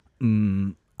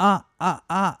Welcome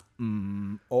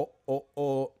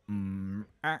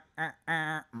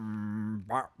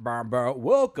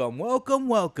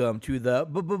to the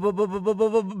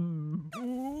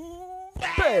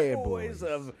Bad Boys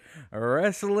of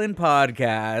Wrestling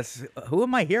Podcast. Who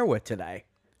am I here with today?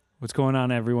 What's going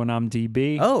on, everyone? I'm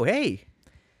DB. Oh, hey.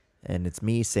 And it's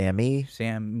me, Sammy.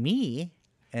 Sammy.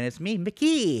 And it's me,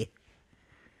 Mickey.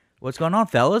 What's going on,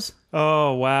 fellas?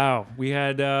 Oh, wow. We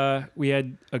had a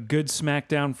good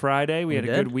SmackDown Friday. We had a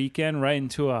good weekend, right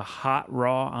into a hot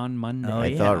Raw on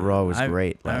Monday. I thought Raw was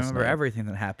great last I remember night. everything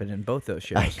that happened in both those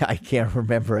shows. I can't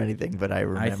remember anything, but I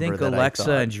remember I think that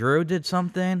Alexa and Drew did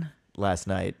something. last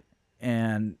night.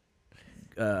 And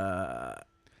None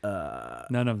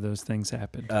of those things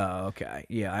happened. oh, okay.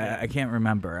 Yeah, I can't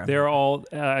remember. They're all,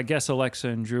 I guess Alexa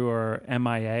and Drew are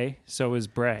MIA. So is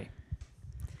Bray.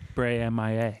 Bray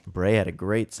MIA. Bray had a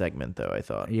great segment, though, I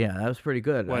thought. Yeah, that was pretty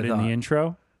good. What, in the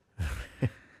intro?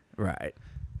 Right.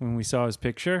 When we saw his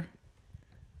picture?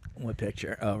 What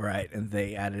picture? Oh, right. And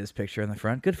they added his picture in the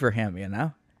front. Good for him, you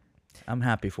know? I'm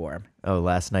happy for him. Oh,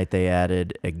 last night they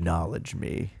added "Acknowledge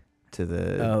Me" to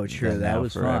the. Oh, true. the That Now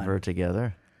was Forever fun.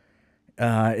 together.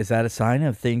 Is that a sign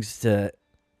of things to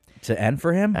end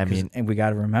for him? I mean, and we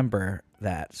got to remember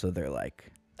that. So they're like,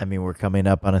 we're coming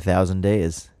up on 1,000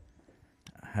 days.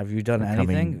 have you done We're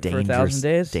anything coming for 1,000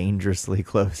 days? Dangerously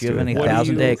close. Do you have to any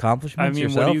 1,000 1,000-day days. accomplishments I mean,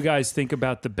 yourself? what do you guys think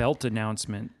about the belt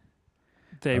announcement?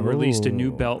 They released a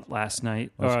new belt last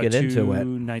night. Let's get into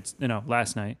it.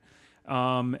 Last night.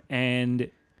 And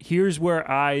here's where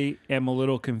I am a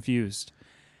little confused.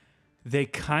 They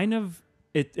kind of,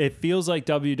 it feels like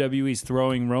WWE's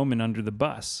throwing Roman under the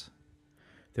bus.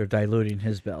 They're diluting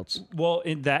his belts. Well,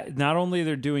 in that, not only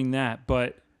they're doing that,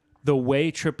 but the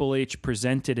way Triple H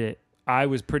presented it, I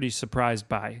was pretty surprised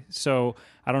by. So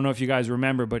I don't know if you guys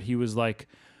remember, but he was like,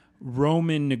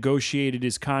 Roman negotiated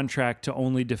his contract to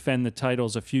only defend the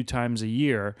titles a few times a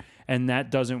year, and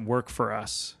that doesn't work for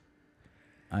us.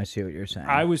 I see what you're saying.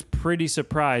 I was pretty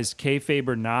surprised, kayfabe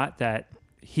or not, that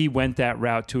he went that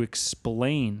route to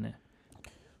explain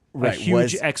a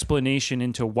huge explanation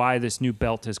into why this new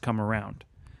belt has come around.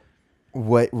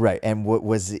 What and what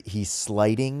was it, he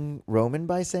slighting Roman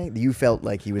by saying? You felt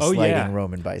like he was slighting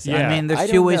Roman by saying. Yeah. I mean, there's I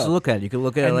two don't ways know. to look at it. You could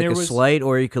look at it And like there a was- slight,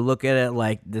 or you could look at it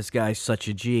like this guy's such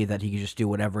a G that he can just do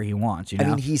whatever he wants. You know? I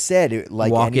mean, he said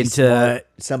like Walk any into- smart,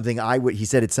 something I would. He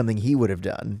said it's something he would have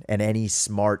done, and any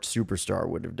smart superstar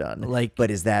would have done. Like-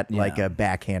 but is that like yeah. a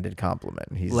backhanded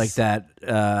compliment? He's like that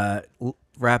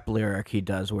rap lyric he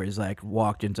does where he's like,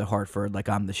 walked into Hartford like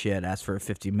I'm the shit, asked for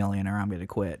 $50 million or I'm gonna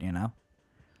quit. You know?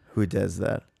 Who does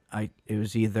that? It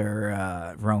was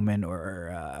either Roman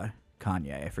or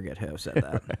Kanye. I forget who said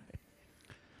that.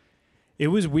 It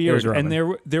was weird. Roman.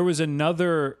 And there was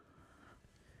another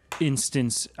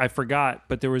instance, I forgot,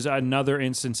 but there was another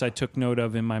instance I took note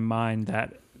of in my mind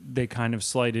that they kind of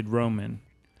slighted Roman.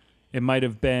 It might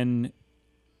have been,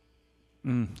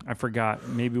 I forgot.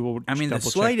 Maybe we'll I mean, the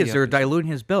double-check slight is they're episode.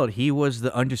 diluting his belt. He was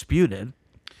the undisputed,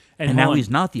 and hold now on. he's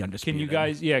not the undisputed.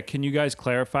 Can you guys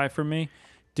clarify for me?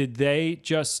 Did they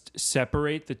just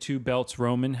separate the two belts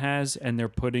Roman has and they're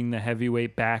putting the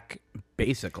heavyweight back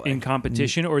basically in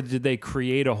competition, or did they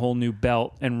create a whole new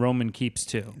belt and Roman keeps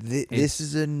two? This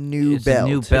is a new It's belt. a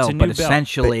new belt, a new but belt,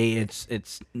 essentially it's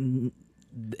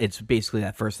basically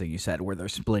that first thing you said where they're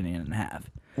splitting it in half.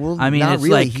 Well, I mean, not it's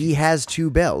really. like He has two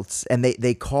belts, and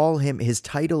they call him. His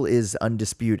title is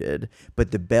undisputed,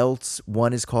 but the belts,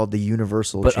 one is called the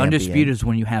Universal but Champion. undisputed is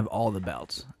when you have all the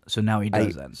belts. So now he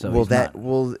doesn't. So well, he's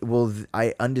not.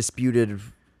 I undisputed.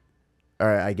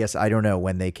 Or I guess I don't know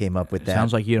when they came up with that.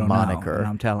 Sounds like you don't know, moniker. and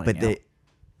I'm telling but you. they.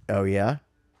 Oh yeah,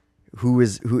 who?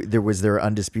 Was there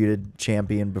undisputed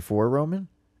champion before Roman?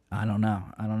 I don't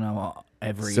know.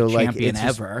 Every So, like, champion it's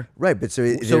just- ever. Right, but so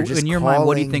So they're just in your mind,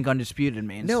 what do you calling- think undisputed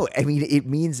means? No, I mean it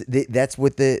means that's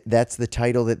the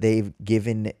title that they've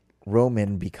given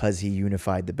Roman because he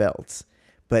unified the belts.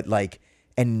 But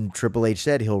and Triple H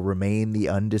said he'll remain the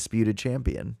undisputed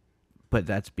champion. But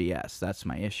that's BS. That's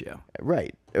my issue.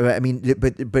 Right. I mean,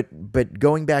 but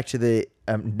going back to the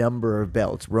number of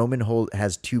belts, Roman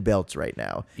has two belts right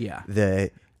now. Yeah.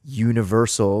 The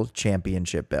Universal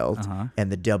Championship belt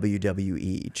and the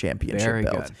WWE Championship Very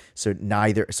belt. good.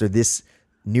 So this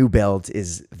new belt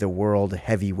is the World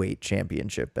Heavyweight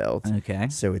Championship belt. Okay.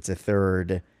 So it's a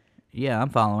third Yeah, I'm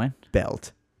following.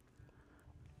 belt.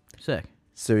 Sick.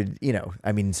 So,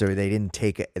 so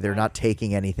they're not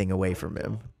taking anything away from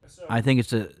him. I think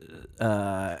it's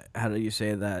how do you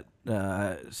say that?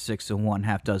 6 and 1,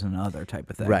 half dozen other type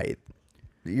of thing. Right.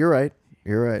 You're right.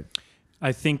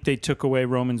 I think they took away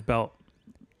Roman's belt.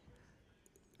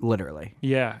 Literally.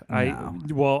 Yeah,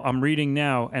 No. I'm reading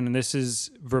now, and this is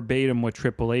verbatim what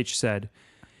Triple H said.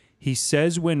 He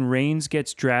says when Reigns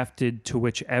gets drafted to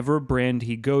whichever brand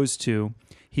he goes to,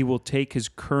 he will take his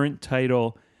current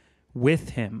title with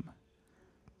him.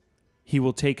 He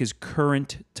will take his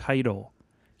current title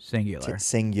Singular.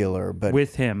 Singular, but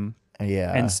with him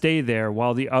yeah, and stay there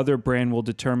while the other brand will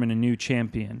determine a new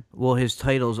champion. Well, his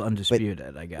title's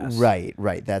undisputed, I guess. right.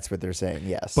 That's what they're saying.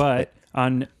 Yes, But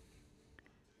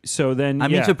so then I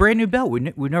mean, it's a brand new belt.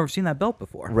 We've never seen that belt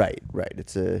before. right.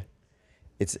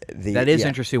 That is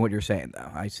interesting what you're saying,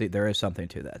 though. I see there is something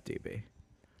to that, DB.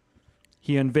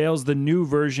 He unveils the new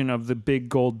version of the big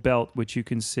gold belt, which you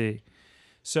can see.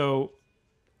 So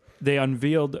they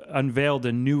unveiled a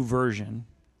new version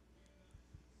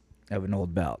Of an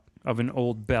old belt. of an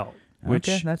old belt, which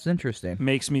Okay, that's interesting.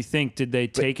 makes me think, did they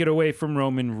take it away from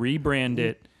Roman, rebrand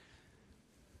it,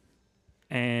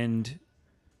 and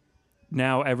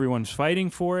now everyone's fighting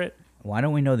for it? Why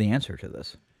don't we know the answer to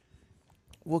this?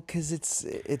 Well, because it's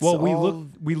Well, all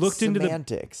we looked into the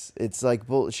semantics. It's like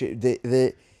bullshit.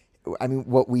 I mean,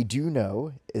 what we do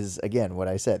know is, again, what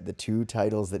I said, the two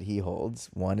titles that he holds,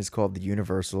 one is called the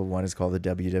Universal, one is called the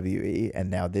WWE, and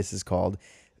now this is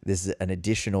an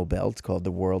additional belt called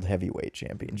the World Heavyweight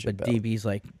Championship But belt. DB's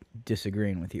like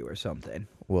disagreeing with you or something.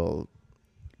 Well,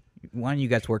 Why don't you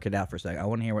guys work it out for a second? I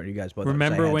want to hear what you guys both have to say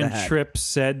Remember head when to head. Tripp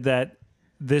said that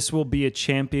this will be a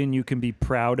champion you can be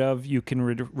proud of, you can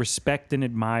respect and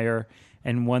admire,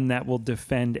 and one that will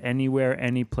defend anywhere,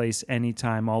 any place,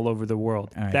 anytime, all over the world.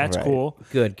 All right. That's Right. cool.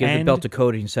 Good. Give the And- belt to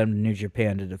Cody and send him to New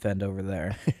Japan to defend over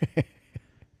there.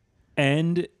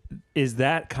 And is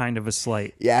that kind of a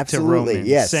slight Yeah, to absolutely. Roman?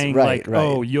 Yes, saying right, like,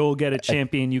 oh, you'll get a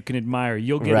champion you can admire.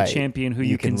 You'll get Right. a champion who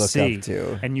you can look see up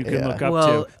to. and you can Yeah. look up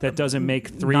Well, to that doesn't make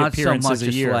three Not so appearances much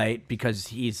a year. slight because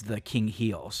he's the king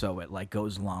heel, so it like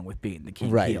goes along with being the king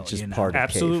Right, heel. just you know? part of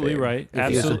Absolutely kayfabe. right. If he was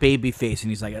a Absolutely. baby face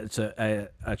and he's like, it's a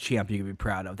champ you can be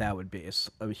proud of, that would be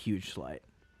a huge slight.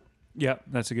 Yep,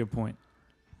 that's a good point.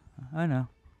 I know.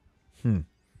 Hmm.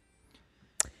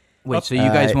 Wait, so you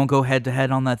guys Uh, won't go head to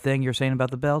head on that thing you're saying about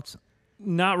the belts?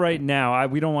 Not right now.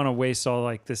 We don't want to waste all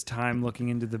like this time looking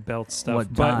into the belt stuff.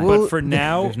 What But time? but for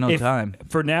now, There's no time.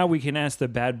 For now, we can ask the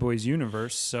Bad Boys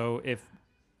universe. So if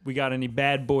we got any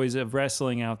bad boys of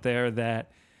wrestling out there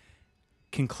that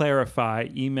can clarify,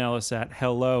 email us at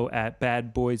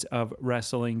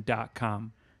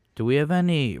hello@badboysofwrestling.com. Do we have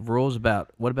any rules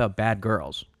about what about bad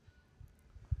girls?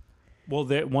 Well,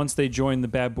 once they join the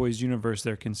Bad Boys universe,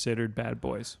 they're considered bad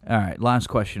boys. All right, last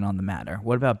question on the matter.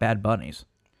 What about bad bunnies?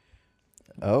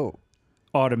 Oh,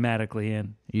 Automatically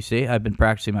in. You see, I've been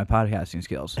practicing my podcasting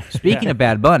skills. Speaking of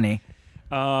Bad Bunny,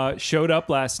 Showed up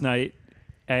last night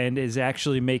and is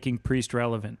actually making Priest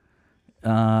relevant.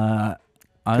 I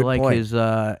Good like point.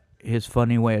 his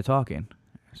funny way of talking.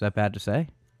 Is that bad to say?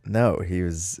 no, he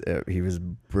was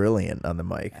brilliant on the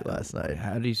mic last night.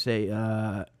 How do you say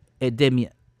edemi?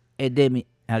 Edemi.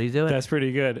 How do you do it? That's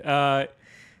pretty good.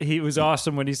 He was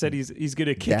awesome when he said he's going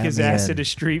to kick his Damien. ass in a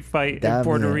street fight in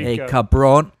Puerto Damien. Hey, Rico.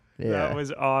 cabron. Yeah. That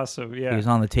was awesome. He Yeah. was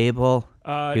on the table. He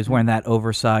was wearing that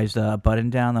oversized button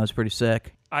down. That was pretty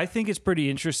sick. I think it's pretty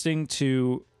interesting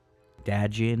to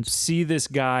Dad jeans. see this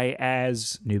guy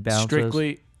as New Balances.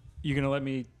 strictly. You going to let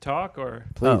me talk or?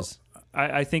 Please.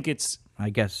 I think it's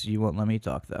I guess you won't let me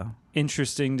talk though.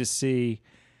 interesting to see.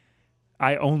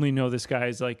 I only know this guy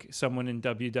as like someone in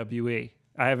WWE.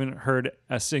 I haven't heard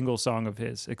a single song of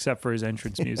his except for his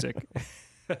entrance music.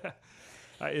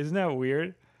 Isn't that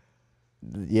weird?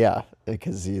 Yeah,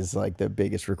 because he's like the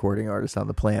biggest recording artist on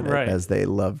the planet, Right. as they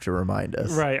love to remind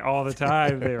us. Right, all the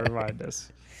time they remind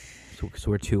us. So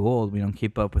we're too old. We don't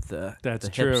keep up with the That's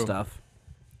hip true. stuff.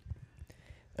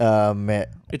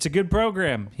 It's a good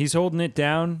program. He's holding it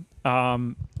down.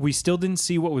 We still didn't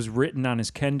see what was written on his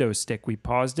kendo stick. We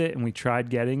paused it and we tried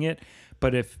getting it,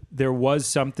 but if there was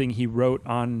something he wrote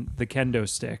on the kendo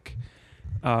stick,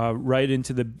 right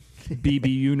into the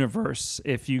BB universe,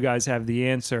 if you guys have the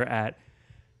answer at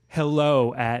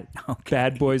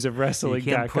hello@badboysofwrestling.com. You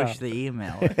can't push the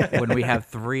email when we have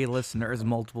 3 listeners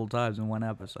multiple times in one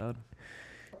episode.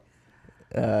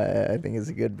 I think it's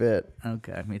a good bit.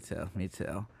 Okay, me too. Me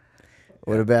too.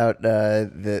 What about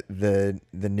the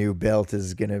new belt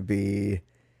is going to be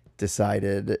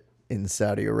decided in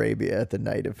Saudi Arabia at the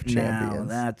Night of Now, Champions?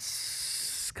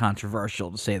 that's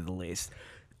controversial to say the least.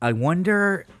 I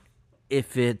wonder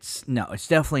if it's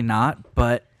definitely not.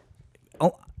 But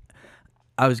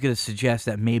I was gonna suggest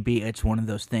that maybe it's one of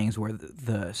those things where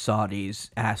the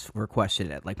Saudis requested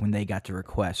it, like when they got to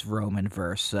request Roman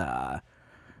versus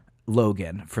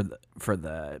Logan for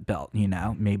the belt. You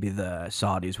know, maybe the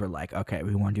Saudis were like, okay,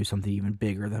 we want to do something even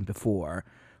bigger than before.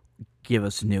 Give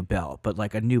us a new belt, but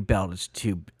like a new belt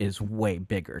is way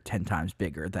bigger, 10 times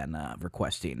bigger than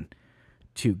requesting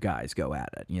two guys go at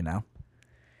it. You know,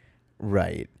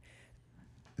 Right.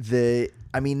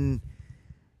 I mean,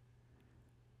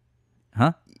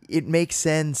 huh? it makes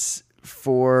sense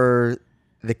for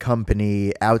the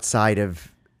company outside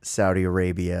of Saudi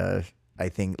Arabia. I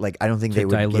think, like, I don't think they To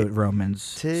would dilute get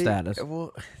Roman's to, status.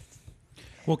 Well,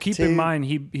 keep in mind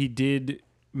he did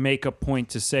make a point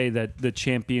to say that the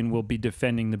champion will be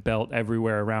defending the belt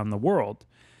everywhere around the world.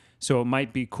 So it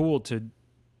might be cool to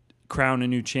crown a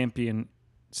new champion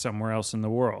somewhere else in the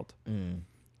world.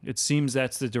 It seems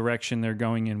that's the direction they're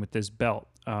going in with this belt,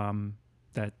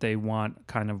 that they want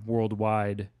kind of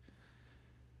worldwide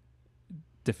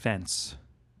defense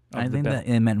of I the think belt.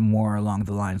 that it meant more along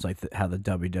the lines like how the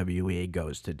WWE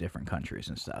goes to different countries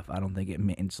and stuff. I don't think it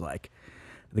means like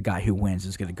the guy who wins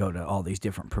is going to go to all these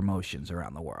different promotions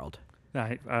around the world.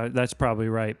 That's probably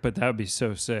right, but that would be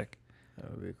so sick.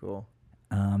 That would be cool.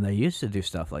 They used to do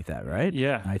stuff like that, right?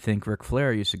 Yeah. I think Ric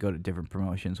Flair used to go to different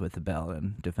promotions with the belt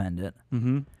and defend it.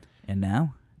 Mm-hmm. And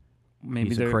now Maybe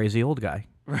he's they're a crazy old guy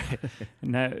right.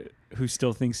 Now, who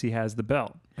still thinks he has the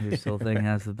belt? who still think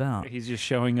has the belt. He's just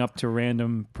showing up to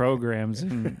random programs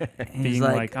and He's being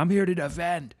like, like, "I'm here to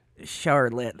defend."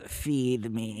 Charlotte,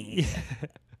 feed me.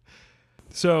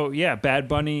 So yeah, Bad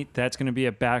Bunny. That's going to be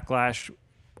a backlash.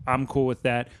 I'm cool with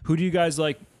that. Who do you guys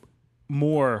like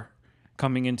more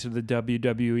coming into the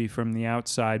WWE from the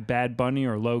outside, Bad Bunny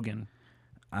or Logan?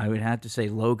 I would have to say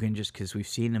Logan just because we've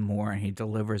seen him more and he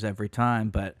delivers every time.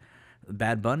 But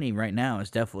Bad Bunny right now is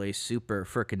definitely super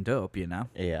freaking dope, you know?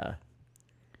 Yeah.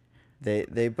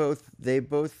 They both.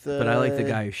 But I like the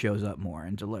guy who shows up more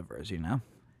and delivers, you know?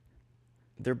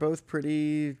 They're both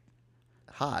pretty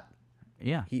hot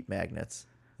Yeah. heat magnets.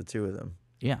 The two of them.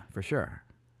 Yeah, for sure.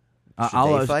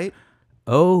 Should they fight?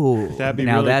 Oh, That'd be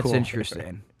now really that's cool.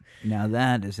 interesting. Now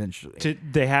that is interesting.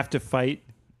 They have to fight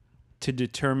to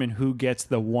determine who gets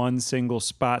the one single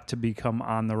spot to become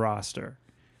on the roster.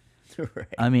 Right.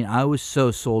 I mean, I was so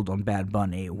sold on Bad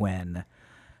Bunny when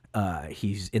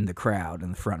he's in the crowd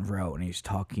in the front row and he's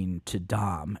talking to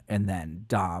Dom, and then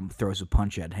Dom throws a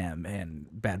punch at him and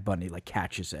Bad Bunny like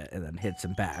catches it and then hits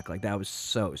him back. Like that was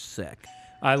so sick.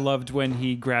 I loved when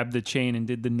he grabbed the chain and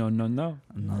did the no. No.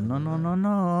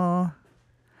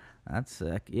 That's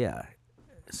sick. Yeah.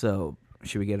 So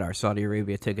should we get our Saudi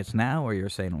Arabia tickets now, or you're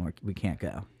saying we can't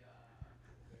go?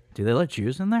 Do they let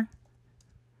Jews in there?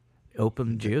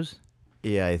 Open Jews?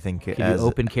 Yeah, I think Can you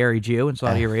open carry Jew in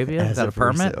Saudi Arabia? Is that a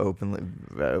permit? Openly,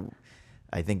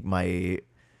 I think my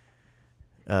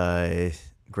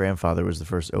grandfather was the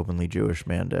first openly Jewish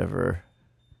man to ever.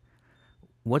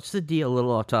 What's the deal? A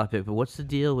little off topic, but what's the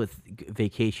deal with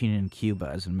vacationing in Cuba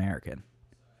as an American?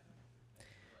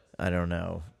 I don't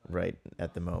know right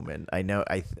at the moment. I know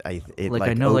I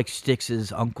I know like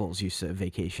Styx's uncles used to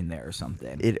vacation there or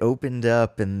something. it opened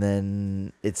up, and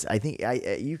then I think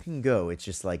you can go. It's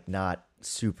just like not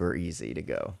super easy to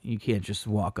go. You can't just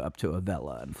walk up to a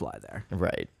villa and fly there.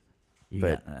 Right. You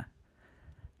But- gotta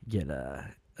get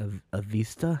a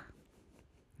vista,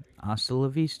 hasta la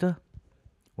vista.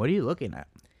 What are you looking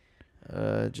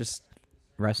at? Just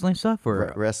Wrestling stuff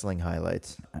or wrestling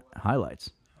highlights. highlights?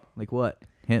 Like what?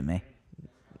 Hit me.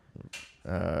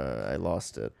 I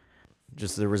lost it.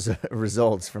 Just the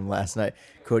results from last night.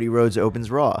 Cody Rhodes opens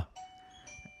Raw.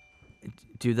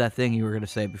 Do that thing you were gonna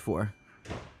say before.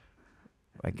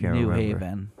 I can't New remember.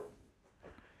 Haven.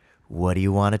 What do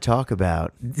you want to talk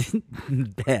about?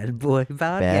 Bad Boy Podcast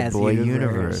Bad Boy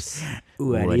Universe.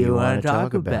 What do you want to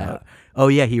talk about? Oh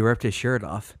yeah, he ripped his shirt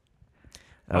off.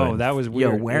 Oh, that was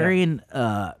weird. Yo, wearing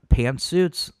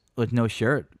pantsuits with no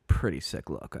shirt, pretty sick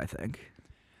look, I think.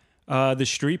 The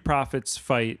Street Profits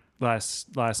fight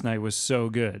last night was so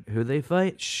good. Who they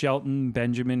fight? Shelton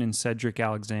Benjamin and Cedric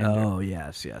Alexander. Oh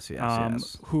yes.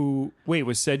 Who? Wait,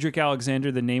 was Cedric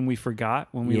Alexander the name we forgot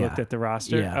when we Yeah. looked at the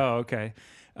roster? Yeah. Oh, okay.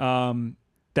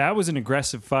 That was an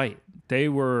aggressive fight. They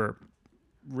were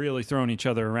really throwing each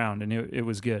other around, and it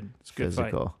was good. It's a good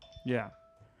Physical. fight. Yeah.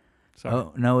 Sorry.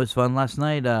 Oh no, it was fun last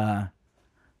night.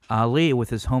 Ali with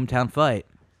his hometown fight,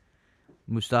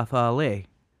 Mustafa Ali,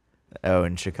 Oh,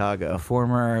 in a Chicago.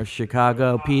 former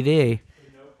Chicago PD.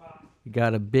 He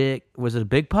got was it a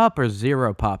big pop or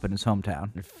zero pop in his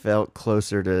hometown? It felt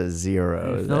closer to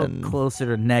zero It felt than closer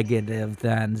to negative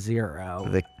than zero.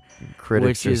 the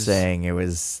critics Which are is- saying.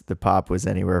 The pop was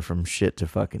anywhere from shit to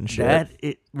fucking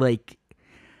shit.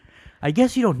 I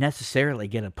guess you don't necessarily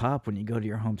get a pop when you go to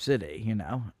your home city. You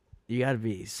know, you got to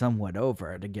be somewhat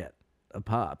over to get a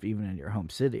pop, even in your home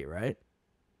city, right?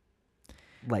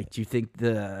 Like, do you think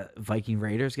the Viking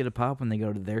Raiders get a pop when they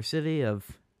go to their city of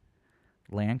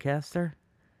Lancaster?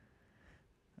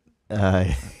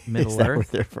 Middle Is that where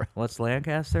Earth? they're from? What's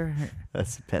Lancaster?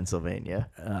 That's Pennsylvania.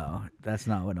 Oh, that's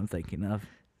not what I'm thinking of.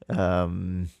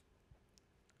 Um,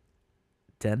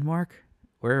 Denmark?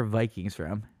 Where are Vikings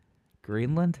from?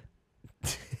 Greenland?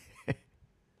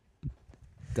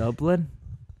 Dublin?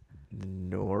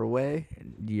 Norway.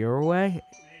 Your way?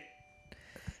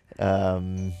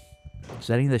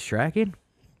 Setting the tracking?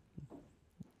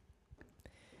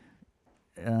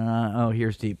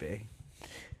 Here's DB.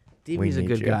 DB's a need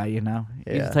good you. guy, you know.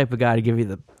 He's Yeah. the type of guy to give you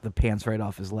the pants right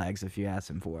off his legs if you ask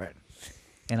him for it.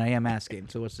 And I am asking,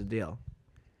 so what's the deal?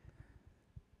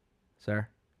 Sir?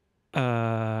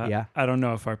 Yeah? I don't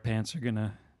know if our pants are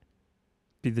gonna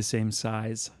be the same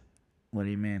size. What do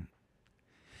you mean?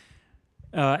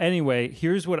 Anyway,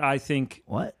 here's what I think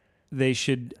What? they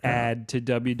should add to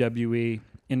WWE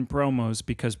in promos,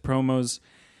 because promos,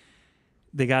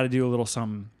 they got to do a little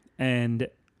something. And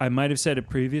I might have said it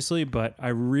previously, but I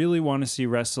really want to see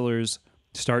wrestlers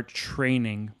start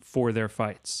training for their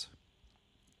fights.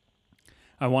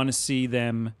 I want to see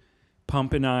them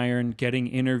pump and iron, getting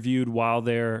interviewed while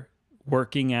they're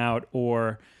working out,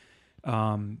 or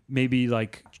maybe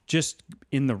like just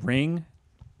in the ring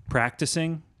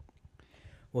practicing.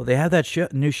 Well, they have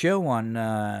that new show on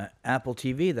Apple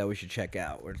TV that we should check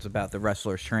out, where it's about the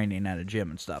wrestlers training at a gym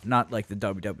and stuff. Not like the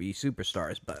WWE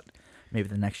superstars, but maybe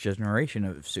the next generation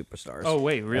of superstars. Oh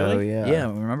wait, really? Oh yeah. Yeah,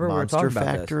 remember we were Monster talking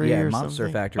about Factory this. Yeah, or Monster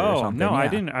something? Factory or Oh something. no, yeah. I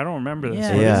didn't. I don't remember this.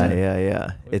 Yeah. What is Yeah, it? yeah,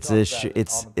 yeah. We It's talked a about it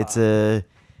it's on the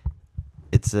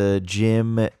it's a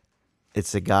gym.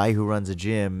 It's a guy who runs a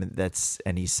gym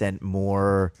and he sent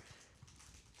more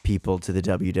people to the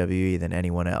WWE than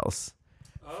anyone else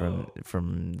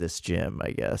from this gym,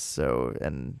 I guess. So,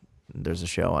 and there's a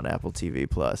show on Apple TV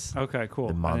Plus, Okay, cool.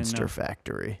 The Monster I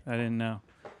Factory. didn't know.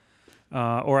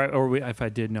 If I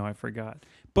did know, I forgot.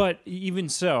 But even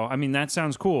so, I mean, that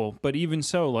sounds cool. But even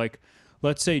so, like,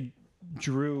 let's say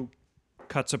Drew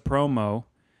cuts a promo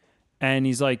and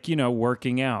he's like,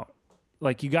 working out.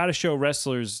 Like, you got to show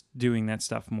wrestlers doing that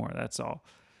stuff more. That's all.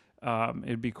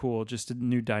 It'd be cool. Just a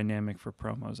new dynamic for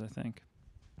promos, I think.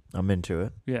 I'm into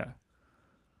it. Yeah.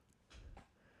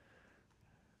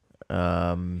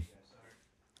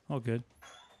 All good.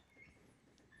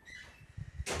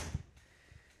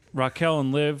 Raquel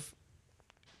and Liv,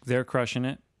 they're crushing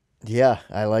it. Yeah,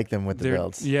 I like them with the They're-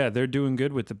 belts. Yeah, they're doing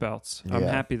good with the belts. I'm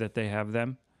Yeah. happy that they have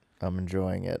them. I'm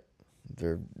enjoying it.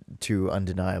 They're two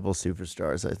undeniable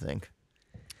superstars, I think.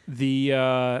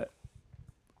 The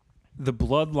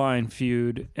Bloodline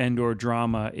feud and or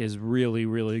drama is really,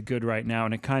 really good right now,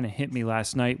 and it kind of hit me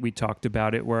last night. We talked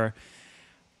about it, where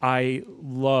I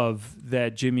love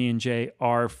that Jimmy and Jay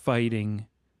are fighting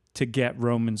to get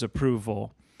Roman's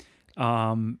approval.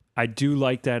 I do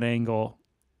like that angle.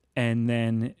 And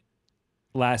then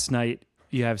last night,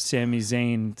 you have Sami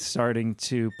Zayn starting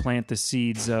to plant the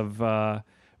seeds of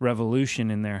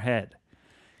revolution in their head.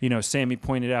 Sami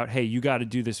pointed out, hey, you got to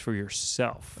do this for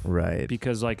yourself. Right.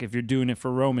 Because, like, if you're doing it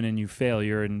for Roman and you fail,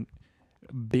 you're in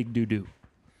big doo-doo.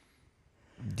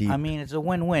 Deep. I mean, it's a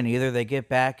win-win. Either they get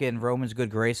back in Roman's good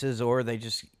graces, or they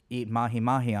just eat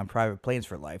mahi-mahi on private planes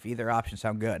for life. Either option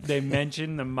sound good. They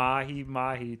mentioned the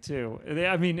mahi-mahi, too.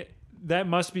 I mean, that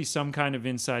must be some kind of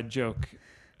inside joke.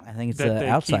 I think it's that an they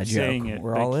outside keep saying joke. it.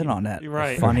 We're They all in keep- on that.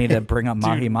 right. It's funny to bring up Dude,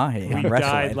 mahi-mahi we on died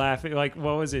wrestling. laughing. Like,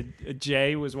 what was it?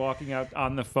 Jay was walking out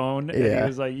on the phone, and Yeah. he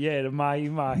was like, yeah, the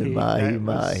mahi-mahi. The That was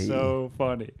mahi-mahi. so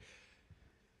funny.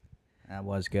 That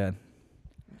was good.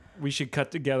 We should cut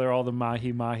together all the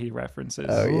mahi-mahi references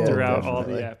Oh, yeah, throughout all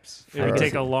the definitely. eps. It would For-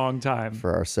 take a long time.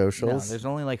 For our No, socials, there's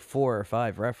only like 4 or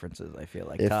 5 references, I feel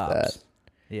like, if tops. that.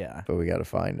 Yeah. But we got to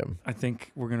find them. I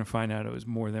think we're going to find out it was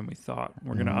more than we thought.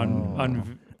 We're going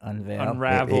to Unveil.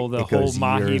 unravel It the whole goes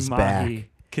years mahi-mahi back.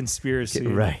 conspiracy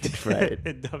Right.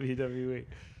 in WWE.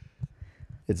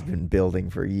 It's been building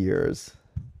for years.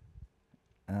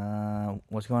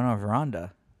 What's going on with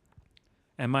Ronda?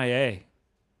 MIA.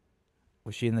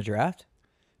 Was she in the draft?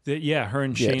 Yeah, her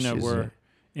and Yeah, Shayna she's were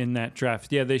in that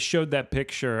draft. Yeah, they showed that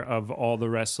picture of all the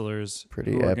wrestlers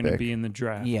Pretty who are going to epic. be in the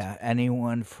draft. Yeah,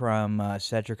 anyone from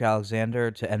Cedric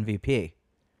Alexander to MVP.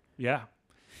 Yeah.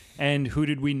 And who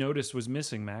did we notice was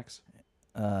missing, Max?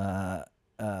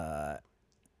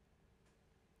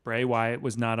 Bray Wyatt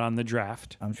was not on the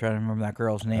draft. I'm trying to remember that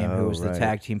girl's name, who Oh, was the right.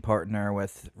 tag team partner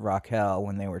with Raquel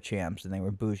when they were champs, and they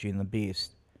were Bougie and the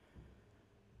Beast.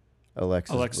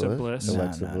 Alexa Alexa Bliss?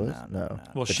 Alexa No, Bliss? no, No. no.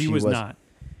 Well, But she was not.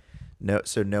 No,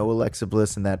 so no Alexa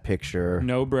Bliss in that picture.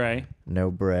 No Bray. No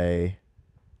Bray.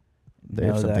 They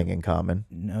have Know something that. in common.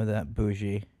 Know that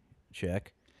bougie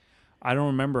chick. I don't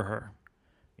remember her.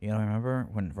 You don't remember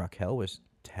when Raquel was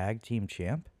tag team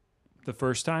champ? The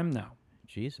first time? No.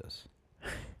 Jesus.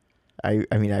 I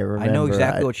mean, I remember. I know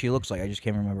exactly what she looks like. I just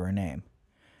can't remember her name.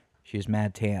 She was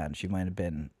mad tan. She might have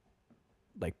been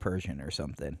like Persian or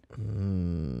something.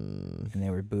 And they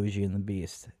were Bougie and the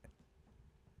Beast.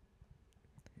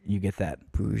 You get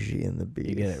that? Bougie and the Beast.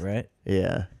 You get it, right?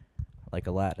 Yeah. Like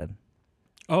Aladdin.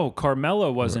 Oh,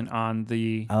 Carmella wasn't on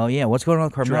the... Oh, yeah. What's going on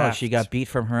with Carmella? Draft. She got beat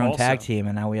from her own tag Also. team,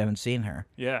 and now we haven't seen her.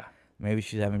 Yeah. Maybe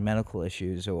she's having medical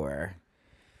issues, or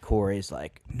Corey's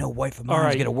like, no wife of All mine's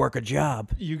right. going to work a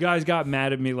job. You guys got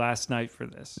mad at me last night for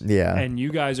this. Yeah. And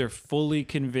you guys are fully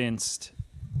convinced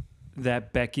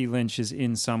that Becky Lynch is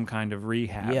in some kind of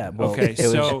rehab. Yeah, well, okay,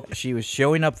 so... she was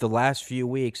showing up the last few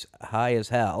weeks high as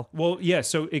hell. Well, yeah,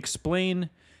 so explain...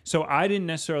 So I didn't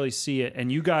necessarily see it,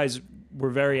 and you guys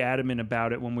were very adamant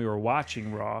about it when we were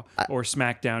watching Raw or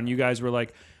SmackDown. You guys were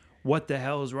like, what the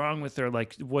hell is wrong with her?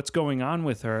 Like, what's going on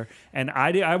with her? And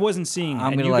I wasn't seeing it.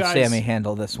 I'm going to let Sammy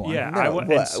handle this one. Yeah, I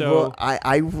wouldn't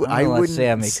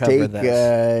Sammy cover stake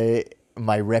this.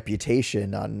 My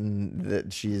reputation on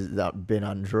that she's not been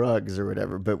on drugs or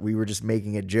whatever, but we were just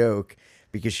making a joke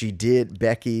because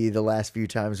Becky, the last few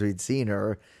times we'd seen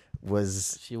her,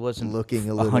 she wasn't looking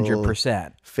a little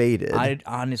 100% faded. I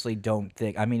honestly don't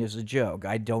think. I mean, it was a joke.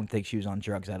 I don't think she was on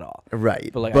drugs at all.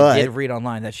 Right, But I did read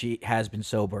online that she has been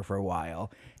sober for a while,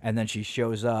 and then she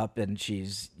shows up and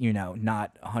she's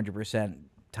not 100%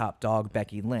 top dog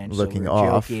Becky Lynch, looking so we're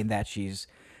off. joking that she's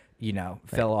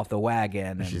fell off the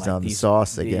wagon and She's on the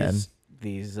sauce again.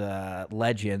 These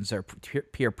legends are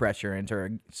peer pressure into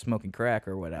her smoking crack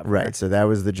or whatever. Right, so that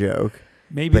was the joke.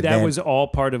 Maybe But that then- was all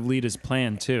part of Lita's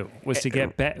plan, too, was to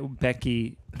get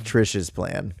Becky... Trish's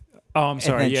plan. Oh, I'm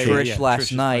sorry. And then Yeah, Trish yeah, yeah. last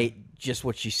Trish's night, just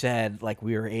what she said, like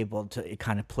we were able to, it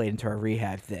kind of played into her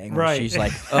rehab thing. Where Right. She's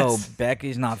like, oh,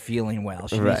 Becky's not feeling well.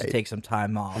 She needs Right. to take some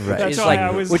time off. Right. Which That's is why like,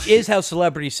 I was- which is how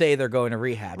celebrities say they're going to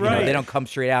rehab. You know, Right. they don't come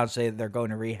straight out and say they're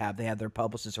going to rehab. They have their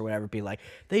publicists or whatever be like,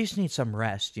 they just need some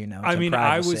rest, I some mean,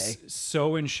 privacy. I was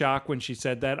so in shock when she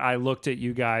said that. I looked at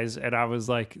you guys and I was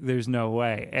like, "There's no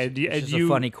way." And It's just a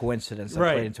funny coincidence that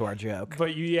Right. played into our joke.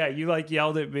 But you like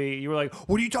yelled at me. You were like,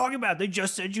 "What are you talking about? They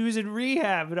just said you was in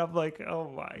rehab." And I'm like, "Oh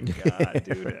my god,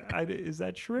 dude, is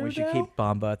that true?" We should now? keep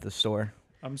Bomba at the store.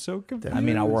 I'm so confused. I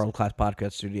mean, our world-class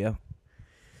podcast studio.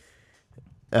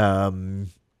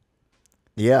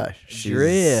 Yeah,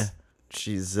 Drea.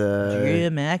 she's Drea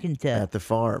McIntyre. at the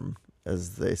farm,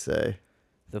 as they say.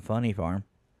 The funny farm.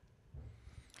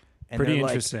 And Pretty they're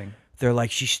like- interesting. they're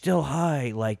like, she's still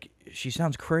high. Like, she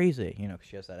sounds crazy, 'cause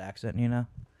she has that accent,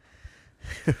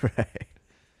 Right.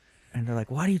 And they're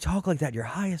like, why do you talk like that? You're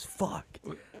high as fuck.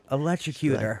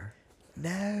 Electrocute her.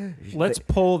 No. Let's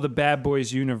pull the Bad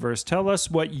Boys universe. Tell us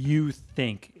what you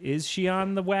think. Is she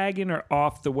on the wagon or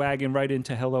off the wagon? Right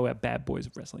into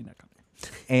hello@badboyswrestling.com.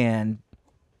 And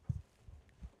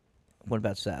what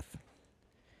about Seth?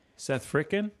 Seth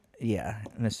Frickin, Yeah,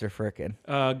 Mr.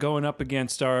 Frickin', going up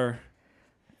against our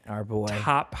our boy.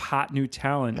 top hot new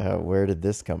talent. Where did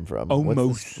this come from?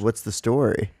 Almost. What's the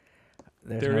story?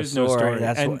 There is no story.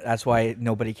 That's why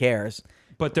nobody cares.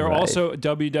 But they're Right. also,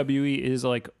 WWE is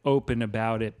like open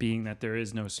about it being that there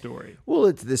is no story.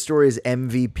 Well, the story is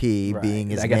MVP Right. being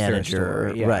his I guess their manager,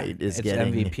 story, yeah. right? Is It's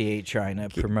getting MVP trying to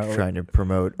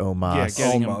promote Omos Yeah,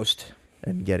 getting him- almost.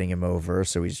 and getting him over.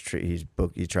 So he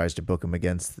tries to book him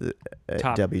against the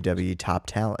Top. WWE top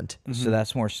talent. So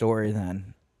that's more story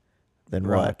than Then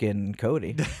Rock what? and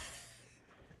Cody.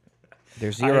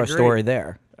 There's I zero agree. story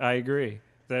there. I agree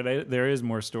that there is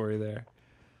more story there.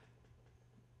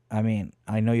 I mean,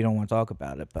 I know you don't want to talk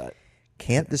about it, but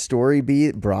Can't the story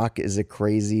be Brock is a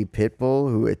crazy pit bull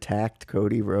who attacked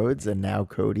Cody Rhodes and now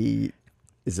Cody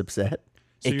is upset?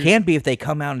 So it you're- can be if they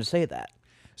come out and say that.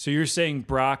 So you're saying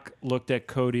Brock looked at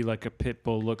Cody like a pit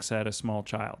bull looks at a small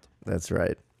child, That's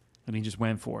right. and he just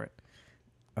went for it.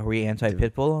 Are we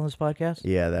anti-Pitbull on this podcast?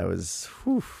 Yeah, that was.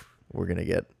 Whew, we're gonna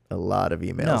get a lot of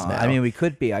emails No, now. I mean we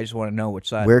could be. I just want to know which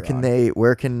side. where we're can on.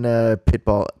 Where can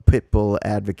pitbull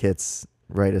advocates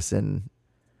write us in?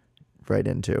 Right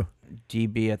into.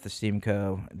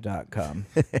 db@thesteamco.com.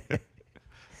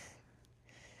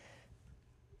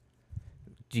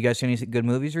 Do you guys see any good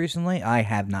movies recently? I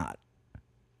have not,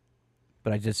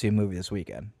 but I did see a movie this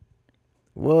weekend.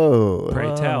 Whoa!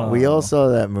 Pray tell. We all saw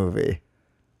that movie.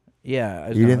 Yeah,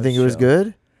 You didn't think it was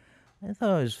good? I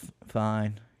thought it was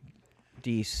fine,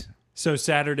 decent, So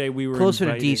Saturday we were closer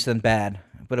invited. to decent than bad,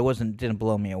 but it didn't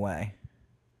blow me away.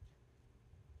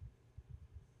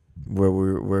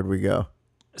 Where'd we go?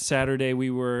 Saturday, we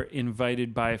were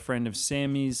invited by a friend of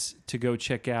Sammy's to go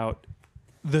check out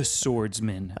The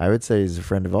Swordsman I would say he's a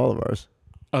friend of all of ours.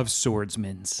 of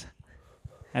Swordsmans.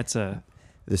 That's a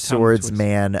The tongue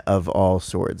swordsman of all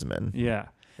swordsmen. yeah.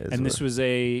 is And this what- was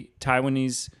a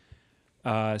Taiwanese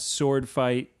sword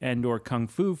fight and/or kung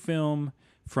fu film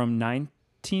from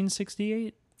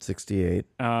 1968. 68.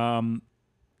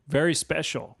 Very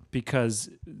special because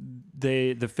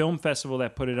the film festival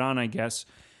that put it on, I guess,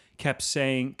 kept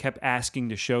asking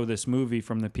to show this movie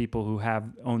from the people who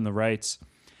own the rights.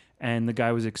 And the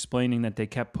guy was explaining that they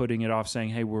kept putting it off, saying,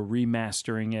 hey, we're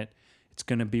remastering it. It's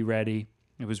going to be ready.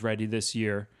 It was ready this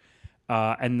year.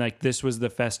 And like this was the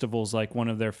festival's like one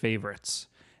of their favorites.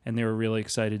 And they were really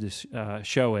excited to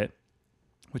show it,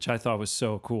 which I thought was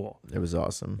so cool. It was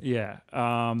awesome. Yeah.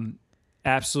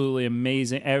 Absolutely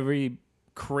amazing. Every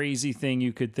crazy thing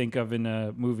you could think of in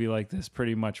a movie like this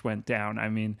pretty much went down. I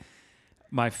mean,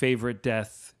 my favorite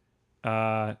death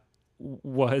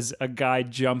was a guy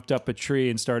jumped up a tree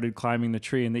and started climbing the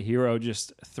tree, and the hero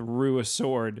just threw a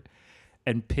sword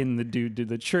and pinned the dude to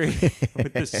the tree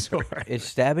with the sword. Is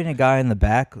stabbing a guy in the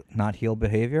back not heel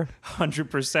behavior?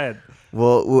 100%.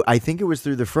 Well, I think it was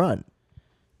through the front.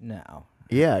 No.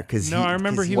 Yeah, because No, I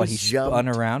remember he What, was he spun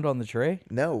around on the tree?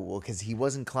 No, well, because he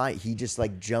wasn't he just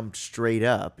like jumped straight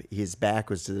up. His back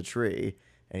was to the tree,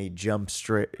 and he jumped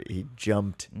straight. He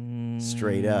jumped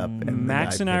straight up. And the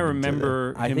Max guy and I pinned him to the-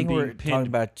 remember I him think being we're pinned. talking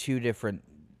about two different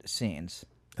scenes.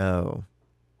 Oh,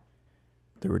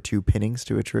 there were two pinnings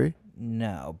to a tree.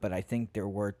 No, but I think there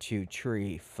were two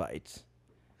tree fights.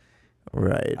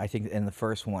 Right. I think in the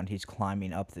first one, he's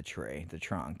climbing up the tree, the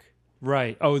trunk.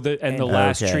 Right. Oh, the And-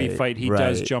 last tree Okay, fight, he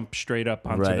does right. jump straight up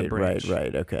onto the bridge.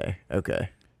 Right. Okay.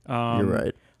 You're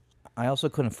right. I also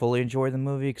couldn't fully enjoy the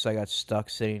movie because I got stuck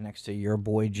sitting next to your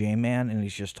boy J-Man, and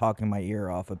he's just talking my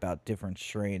ear off about different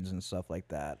strains and stuff like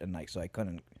that, and like so I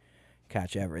couldn't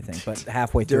catch everything. But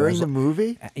halfway through, I During was the like-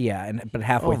 movie. yeah, but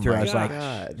halfway Oh through, my I was like,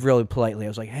 God. really politely, I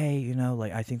was like, hey, you know,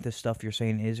 like I think this stuff you're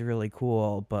saying is really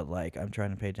cool, but like I'm trying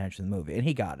to pay attention to the movie, and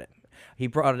he got it. He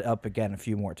brought it up again a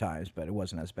few more times, but it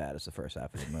wasn't as bad as the first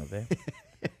half of the movie.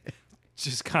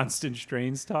 Just constant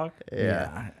strains talk.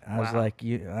 Yeah. I was like,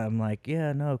 I'm like,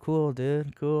 yeah, no, cool,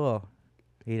 dude, cool.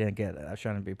 He didn't get it. I was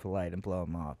trying to be polite and blow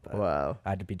him off, but Wow. I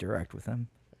had to be direct with him.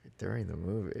 During the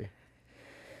movie.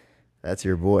 That's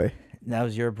your boy. That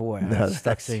was your boy. I No, was stuck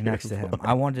that's sitting your next to him.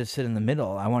 I wanted to sit in the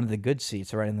middle. I wanted the good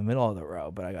seats right in the middle of the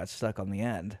row, but I got stuck on the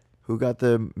end. Who got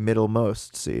the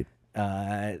middlemost seat?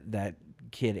 That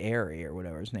kid Airy or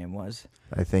whatever his name was.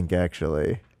 I think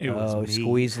actually. It was me.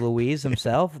 Squeeze Louise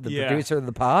himself, the Yeah. producer of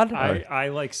the pod. I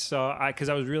like saw because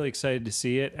I was really excited to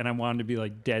see it, and I wanted to be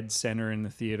like dead center in the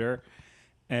theater,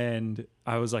 and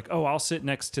I was like, oh, I'll sit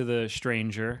next to the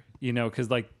stranger, you know, because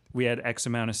like we had X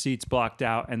amount of seats blocked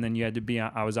out, and then you had to be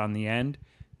on, I was on the end.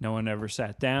 No one ever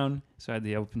sat down, so I had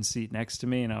the open seat next to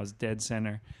me, and I was dead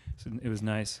center. So it was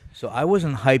nice. So I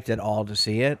wasn't hyped at all to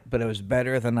see it, but it was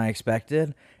better than I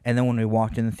expected. And then when we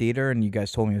walked in the theater and you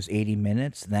guys told me it was 80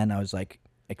 minutes, then I was like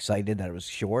excited that it was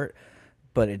short,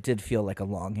 but it did feel like a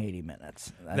long 80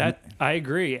 minutes. That I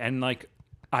agree, and like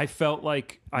I felt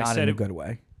like I not said in a it. good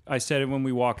way. I said it when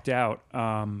we walked out.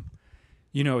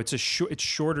 You know, it's it's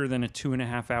shorter than a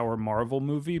 2.5 hour Marvel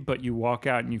movie, but you walk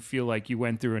out and you feel like you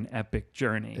went through an epic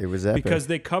journey. It was epic. because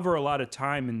they cover a lot of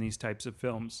time in these types of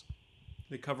films.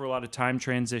 They cover a lot of time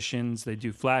transitions. They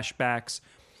do flashbacks,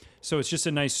 so it's just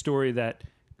a nice story that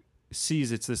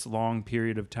sees it's this long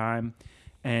period of time.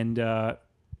 And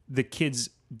the kid's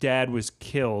dad was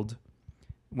killed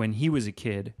when he was a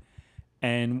kid,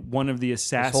 and one of the His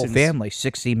assassins, whole family,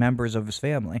 60 members of his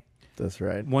family. That's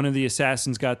right. one of the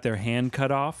assassins got their hand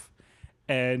cut off.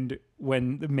 And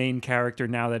when the main character,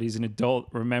 now that he's an adult,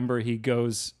 remember he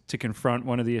goes to confront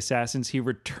one of the assassins, he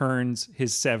returns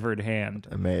his severed hand,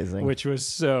 Amazing. which was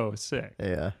so sick.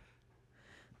 Yeah.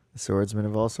 The swordsman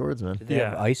of all swordsmen. Did they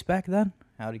have Yeah. ice back then?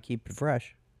 How to keep it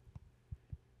fresh?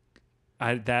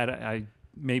 I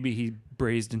maybe he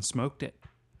braised and smoked it.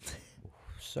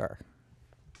 Sir.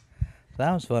 So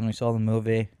that was fun. We saw the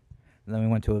movie. And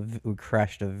then we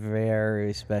crashed a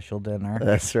very special dinner.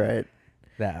 That's right.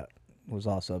 That was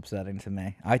also upsetting to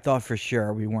me. I thought for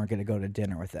sure we weren't going to go to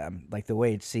dinner with them. Like the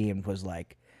way it seemed was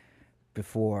like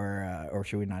before, or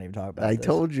should we not even talk about I this?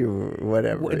 told you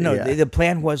whatever. No, yeah. the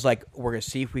plan was like we're gonna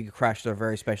see if we could crash their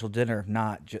very special dinner. If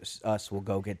not, just us will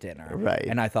go get dinner. Right.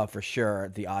 And I thought for sure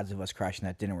the odds of us crashing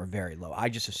that dinner were very low. I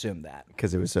just assumed that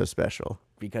Because it was so special.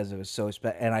 because it was so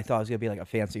and I thought it was gonna be like a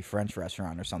fancy French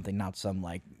restaurant or something, not some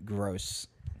like gross,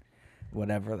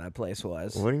 whatever that place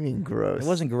was. What do you mean gross? It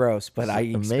wasn't gross, but I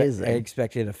amazing.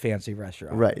 expected a fancy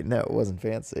restaurant. Right. No, it wasn't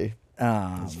fancy.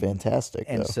 It's fantastic,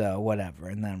 And though. so whatever.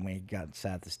 And then we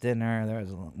sat this dinner. There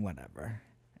was whatever.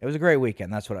 It was a great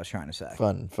weekend. That's what I was trying to say.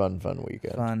 Fun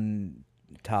weekend. Fun,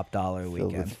 top dollar Filled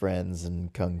weekend. with friends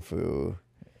and kung fu.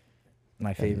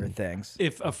 My favorite things.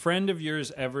 If a friend of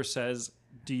yours ever says,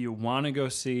 "Do you want to go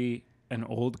see an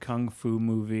old kung fu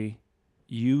movie?"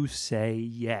 you say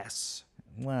yes.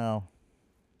 Well,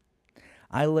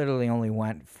 I literally only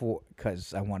went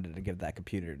because I wanted to give that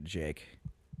computer to Jake.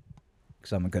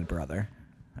 Because I'm a good brother.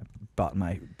 I bought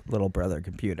my little brother a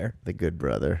computer. The Good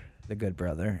Brother. The Good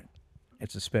Brother.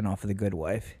 It's a spinoff of The Good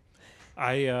Wife.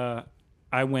 I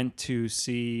went to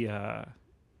see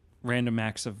Random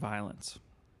Acts of Violence.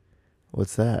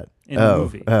 What's that? In the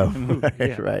movie. Oh, In the movie,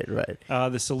 right, yeah.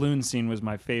 right. The saloon scene was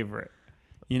my favorite.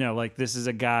 You know, like this is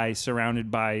a guy surrounded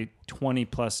by 20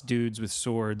 plus dudes with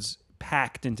swords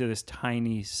packed into this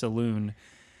tiny saloon.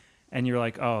 And you're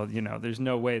like, oh, you know, there's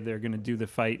no way they're going to do the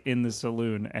fight in the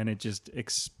saloon. And it just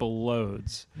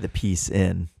explodes. The Piece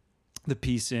in. The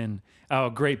piece in. Oh,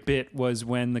 a great bit was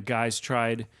when the guys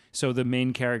tried. So the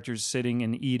main character's sitting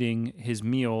and eating his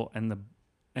meal, and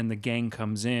the gang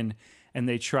comes in, and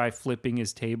they try flipping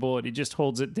his table, and he just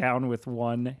holds it down with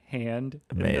one hand.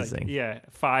 Amazing. Yeah,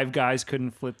 5 guys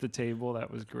couldn't flip the table.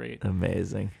 That was great.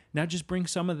 Amazing. Now just bring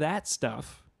some of that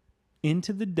stuff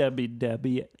into the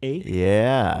WWE,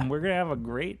 Yeah. and we're gonna have a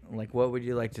great. Like, what would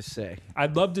you like to say?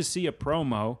 I'd love to see a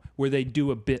promo where they do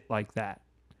a bit like that.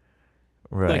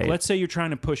 Right. Like, let's say you're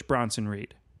trying to push Bronson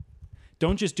Reed.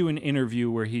 Don't just do an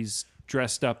interview where he's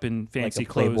dressed up in fancy Like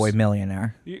a Playboy clothes.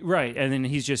 millionaire. Right. And then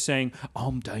he's just saying,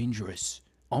 I'm dangerous.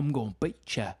 I'm going to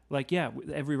beat ya. Like, yeah,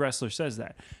 every wrestler says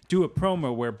that. Do a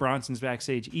promo where Bronson's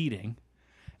backstage eating,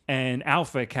 and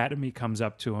Alpha Academy comes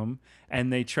up to him,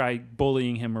 and they try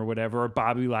bullying him or whatever, or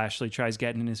Bobby Lashley tries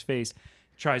getting in his face,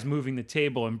 tries moving the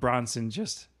table, and Bronson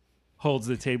just holds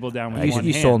the table down with one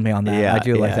You hand. sold me on that. Yeah, I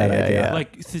do like yeah, that yeah, idea. yeah.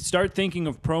 Like, start thinking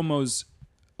of promos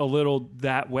a little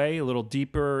that way, a little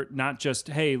deeper, not just,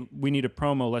 hey, we need a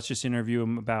promo, let's just interview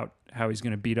him about how he's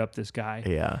going to beat up this guy.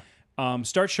 Yeah.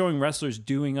 Start showing wrestlers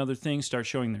doing other things, start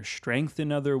showing their strength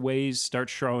in other ways, start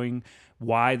showing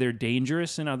why they're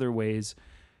dangerous in other ways.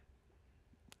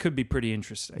 Could be pretty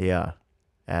interesting. Yeah.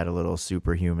 Add a little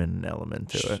superhuman element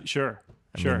to it. Sure.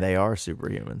 I mean, they are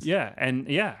superhumans. Yeah,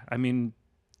 I mean,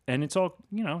 and it's all,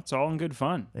 you know, it's all in good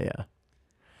fun. Yeah.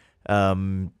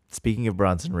 Speaking of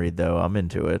Bronson Reed, though, I'm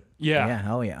into it. Yeah.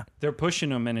 Hell yeah. They're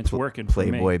pushing him and it's working for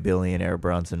Playboy me. billionaire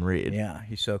Bronson Reed. Yeah,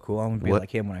 he's so cool. I'm going to be What-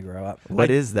 like him when I grow up. What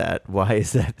is that? Why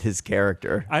is that his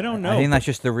character? I don't know. I think that's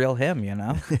just the real him, you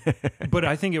know? But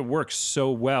I think it works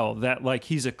so well that like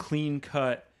he's a clean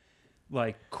cut,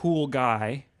 like cool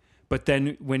guy, but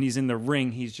then when he's in the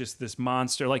ring, he's just this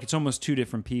monster. Like it's almost 2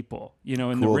 different people. You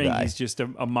know, in Cool the ring, guy. he's just a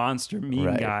monster, mean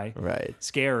Right, guy, right.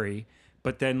 scary.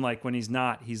 But then like when he's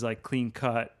not, he's like clean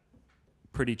cut,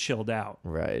 pretty chilled out.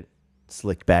 Right.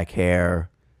 Slicked back hair,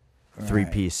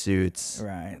 3-piece suits.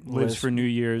 Right. Lives for New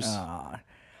Year's. I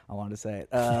wanted to say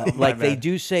it. Like they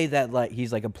do say that like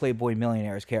he's like a Playboy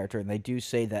millionaire's character, and they do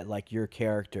say that like your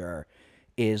character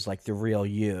is like the real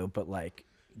you, but like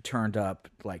turned up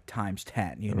like times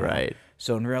 10. You know. Right.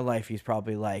 So in real life, he's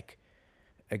probably like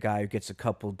a guy who gets a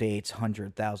couple dates,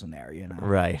 100,000 there. You know.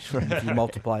 Right. If you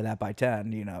multiply that by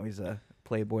 10, you know he's a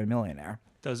Playboy millionaire.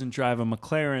 Doesn't drive a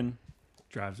McLaren,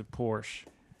 drives a Porsche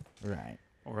Right.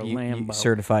 or a Lambo.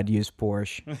 Certified used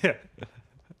Porsche.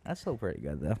 That's still pretty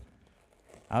good though.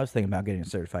 I was thinking about getting a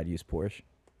certified used Porsche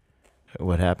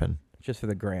What happened? just for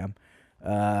the gram.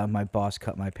 My boss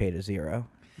cut my pay to 0.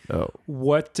 Oh.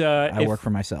 What I work for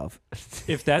myself.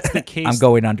 if that's the case? I'm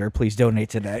going under. Please donate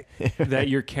today. that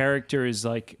your character is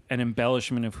like an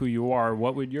embellishment of who you are.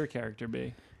 What would your character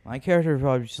be? My character is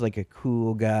probably just like a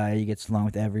cool guy. He gets along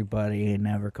with everybody and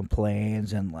never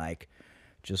complains and like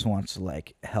just wants to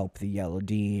like help the yellow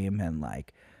team and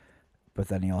like, but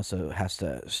then he also has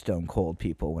to stone cold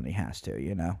people when he has to,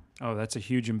 you know? Oh, that's a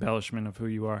huge embellishment of who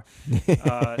you are.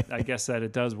 I guess that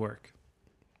it does work.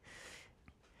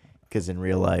 Because in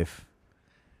real life,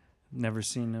 Never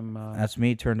seen him That's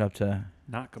me turned up to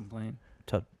not complain.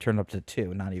 turned up to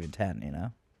 2, not even 10, you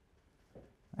know?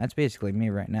 That's basically me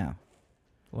right now.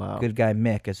 wow. Good guy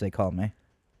Mick, as they call me,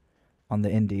 on the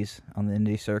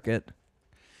indie circuit.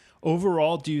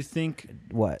 Overall, do you think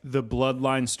What? the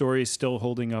Bloodline story is still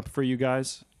holding up for you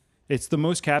guys? It's the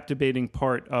most captivating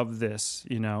part of this,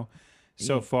 you know,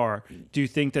 so far. Do you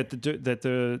think that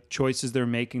the choices they're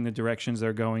making, the directions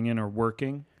they're going in, are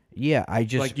working? Yeah, I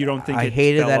just Like, you don't think I it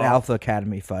hated fell that off? Alpha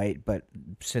Academy fight, but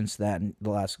since then, the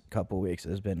last couple of weeks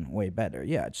has been way better.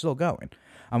 Yeah, it's still going.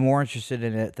 I'm more interested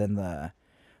in it than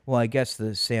I guess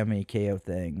the Sammy KO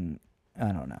thing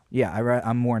I don't know. Yeah,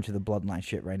 I'm more into the bloodline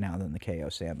shit right now than the KO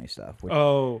Sammy stuff. Which,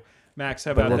 Oh, Max,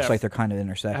 how but about it looks that? like they're kind of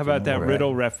intersecting. How about a that little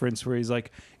Riddle bit. reference where he's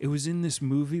like, "It was in this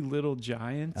movie Little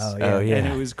Giants." Oh, yeah. Oh, yeah. And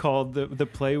it was called the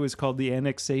play was called The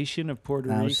Annexation of Puerto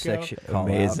That Rico. was sick shit call out.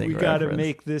 Amazing. We got to reference.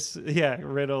 make this. Yeah,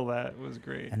 Riddle. That was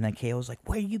great. And then KO's like,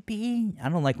 "Where you been?" I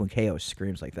don't like when KO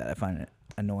screams like that. I find it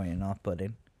annoying and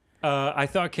off-putting. I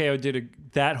thought KO did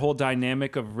that whole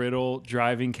dynamic of Riddle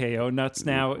driving KO nuts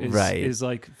now Right. is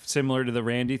like similar to the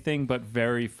Randy thing, but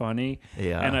very funny.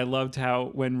 Yeah. And I loved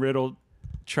how when Riddle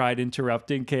tried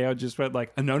interrupting, KO just went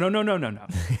like, no.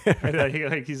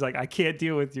 And he's like, I can't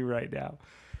deal with you right now.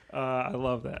 I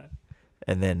love that.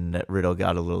 And then Riddle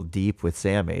got a little deep with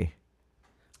Sammy.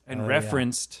 And Oh,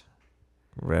 referenced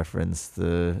Referenced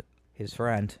the His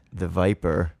friend.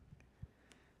 Viper.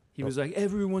 he was like,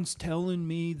 everyone's telling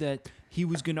me that he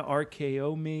was gonna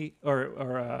RKO me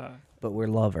or But we're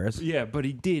lovers. yeah, but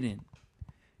he didn't.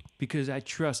 Because I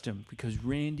trust him, because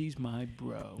Randy's my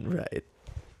bro. Right.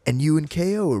 And you and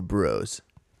KO are bros.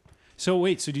 So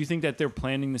wait, so do you think that they're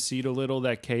planting the seed a little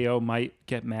that KO might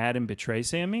get mad and betray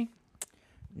Sammy?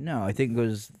 No, I think it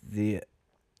was the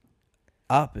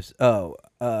opposite.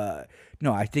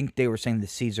 No, I think they were saying the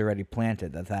seed's already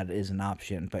planted, that is an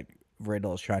option, but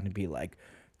Riddle is trying to be like,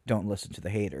 don't listen to the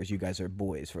haters. You guys are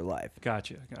boys for life.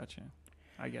 Gotcha.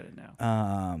 I get it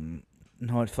now.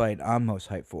 Know what fight I'm most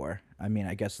hyped for? I mean,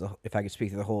 I guess if I could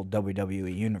speak to the whole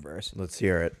WWE universe, Let's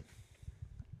hear it.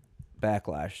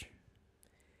 Backlash,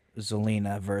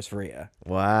 Zelina versus Rhea.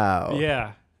 Wow.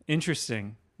 Yeah,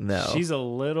 interesting. No. She's a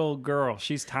little girl.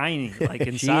 She's tiny, like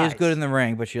in She size. is good in the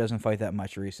ring, but she doesn't fight that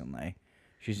much recently.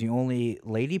 She's the only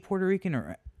lady Puerto Rican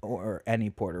or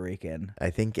any Puerto Rican. I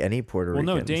think any Puerto Well,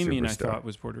 Rican. no, Damien, I superstar. thought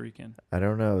was Puerto Rican. I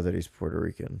don't know that he's Puerto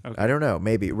Rican. Okay. I don't know.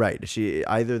 Maybe. Right. She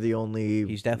either the only.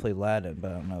 He's definitely Latin,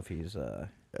 but I don't know if he's.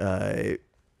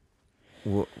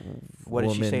 What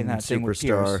did she say in that thing with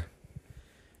superstar. Pierce?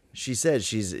 She says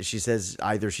she says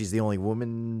either she's the only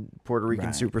woman Puerto Rican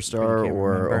Right. superstar I can't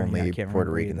or remember. Yeah, I only can't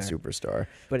Puerto remember Rican either. superstar.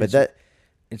 But But it's- that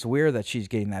It's weird that she's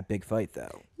getting that big fight,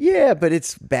 though. yeah, but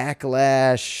it's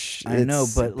backlash. I know,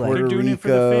 It's but, like- Puerto They're doing it Rico for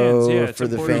the fans. Yeah, it's for a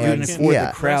the Puerto They're doing fans. it Rican for Yeah,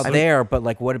 the crowd wrestling. there, but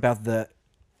like, what about the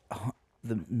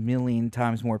million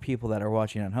times more people that are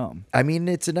watching at home? I mean,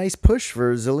 it's a nice push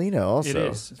for Zelina. Also, It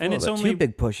is. as And well. it's That- only- Two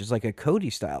big pushes, like a Cody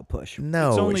style push. no.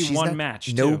 It's only she's one not- match,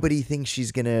 too. Nobody thinks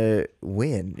she's gonna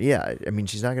win. Yeah, I mean,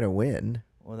 she's not gonna win.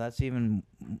 Well, that's even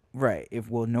right. If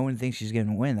no one thinks she's going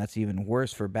to win, that's even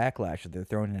worse for Backlash if they're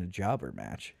throwing in a jobber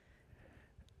match.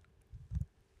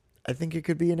 I think it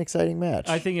could be an exciting match.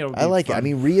 I think it'll I be like it. I fun.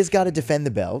 mean, Rhea's got to defend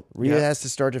the belt. Rhea Yeah. has to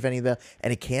start defending the belt,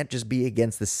 and it can't just be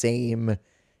against the same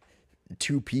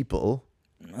two people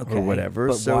or whatever.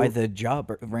 But so why the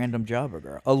random jobber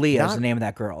girl? Aaliyah is Not- the name of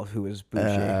that girl who was bougie.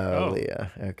 Oh.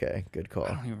 Leah. Okay, good call.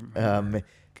 I don't even remember.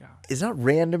 God. It's not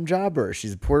random jobber.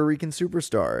 She's a Puerto Rican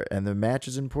superstar, and the match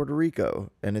is in Puerto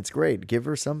Rico, and it's great. Give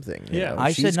her something. you Yeah. know?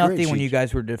 I She's said nothing great. when She- you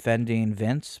guys were defending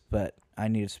Vince, but I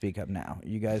need to speak up now.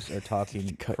 You guys are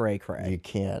talking cray You cray.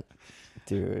 can't,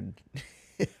 dude.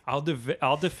 I'll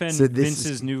defend So this is-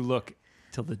 Vince's new look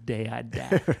till the day I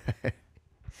die.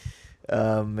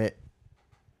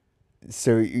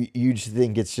 So you just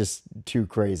think it's just too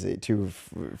crazy, too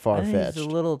far I think fetched? it's a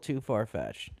little too far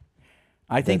fetched.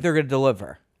 I think they're going to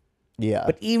deliver, Yeah,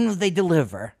 but even if they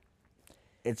deliver,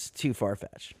 it's too far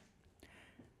fetched.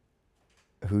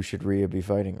 who should Rhea be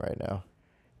fighting right now?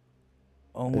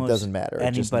 Almost It doesn't matter.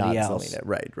 It's just Anybody not else? Zelina.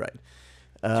 Right,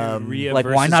 right. Dude, Rhea Like,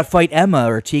 why versus- not fight Emma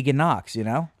or Tegan Knox? You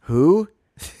know, Who?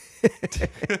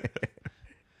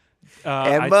 I-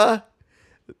 Emma?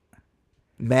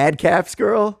 Madcap's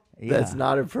girl? That's Yeah.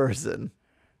 not a person.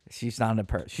 she's not a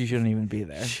person. She shouldn't even be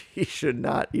there. She should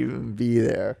not even be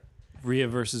there. Rhea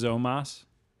versus Omos.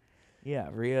 Yeah,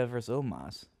 Rhea versus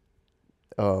Omos.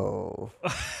 Oh,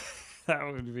 That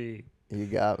would be you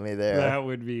got me there. that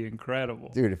would be incredible.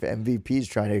 Dude, if MVP's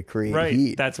trying to create Right,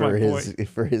 heat that's for my his point.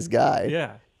 for his guy,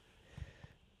 Yeah,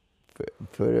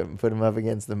 put him up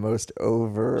against the most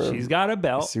over she's got a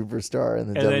belt, superstar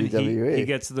in the and WWE. then he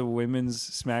gets the women's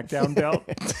SmackDown belt.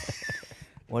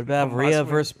 What about Omos Rhea wins.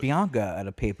 versus Bianca at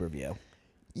a pay per view?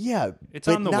 Yeah, It's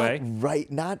but on the not way.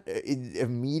 Right, not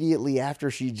immediately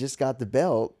after she just got the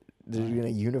belt. They're gonna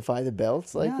unify the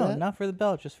belts like no, that, not for the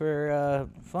belt, just for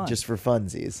fun. just for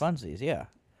funsies. funsies, yeah.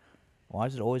 Why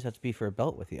does it always have to be for a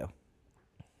belt with you?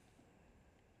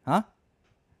 Huh?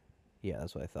 Yeah,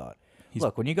 that's what I thought.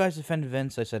 Look, when you guys defended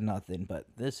Vince, I said nothing, but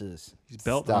this is He's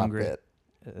belt Stop hungry. it.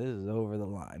 this is over the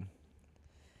line.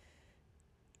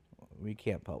 We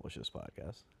can't publish this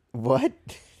podcast. What?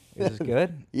 Is this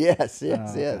good? Yes, Oh,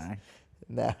 yes. okay.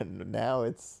 Now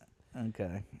it's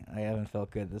Okay, I haven't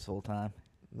felt good this whole time.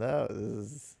 No,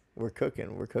 we're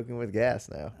cooking. We're cooking with gas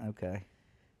now. Okay,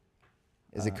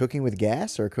 Is it cooking with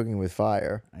gas or cooking with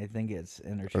fire I think it's or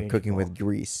interchangeable. cooking with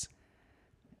grease?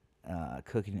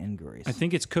 Cooking in grease. I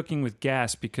think it's cooking with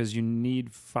gas because you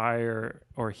need fire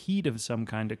or heat of some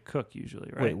kind to cook usually,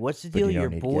 right? Wait, what's the But deal? you don't Your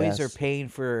need boys gas. are paying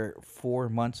for 4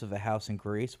 months of a house in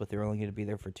Greece, but they're only going to be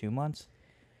there for 2 months.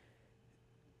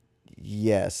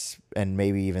 Yes, and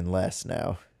maybe even less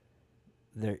now.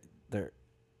 They're going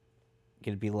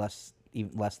to be less,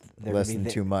 even less. They're Less gonna be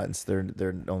than 2 months.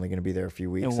 They're only going to be there a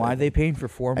few weeks. And why are they paying for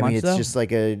 4 months? I mean, it's though? just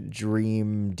like a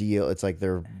dream deal. It's like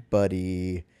their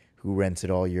buddy who rents it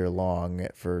all year long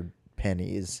for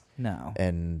pennies, no.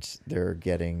 and they're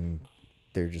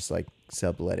just like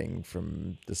subletting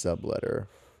from the subletter. or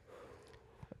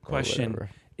Question: whatever.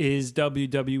 Is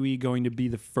WWE going to be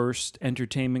the first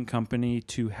entertainment company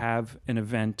to have an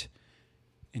event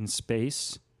in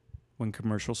space when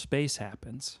commercial space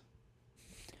happens?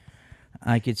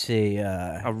 I could see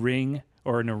A ring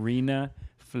or an arena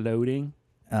floating?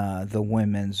 the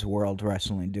women's World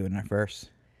Wrestling doing it first,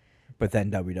 but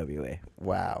then WWE.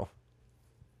 Wow.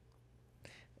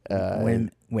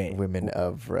 Women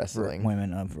of wrestling.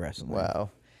 Women of wrestling. Wow.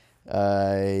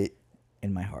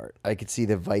 In my heart. I could see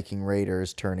the Viking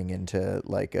Raiders turning into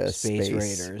like a Space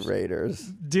Raiders.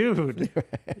 Dude,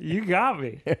 you got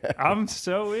me. I'm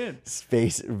so in.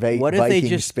 What if Viking they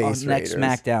just Space on next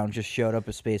Raiders. SmackDown just showed up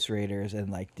as Space Raiders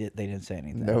and like they didn't say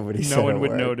anything? Nobody said No one a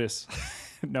would word. notice.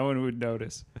 No one would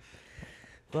notice.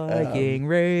 Viking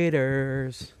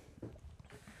Raiders.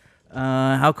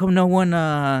 How come no one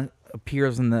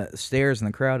appears on the stairs in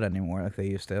the crowd anymore like they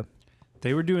used to?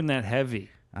 They were doing that heavy.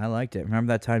 I liked it.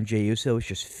 Remember that time Jey Uso was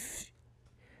just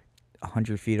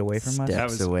 100 feet away from us?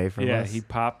 Steps away from yeah, us. he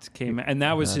popped, came, and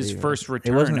that was Not his even. first It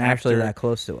return. wasn't actually after, that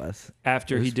close to us.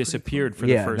 after he disappeared for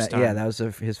yeah, the first time. Yeah, that was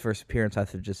his first appearance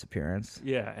after disappearance.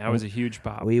 Yeah, that was a huge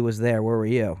pop. We was there. Where were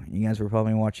you? You guys were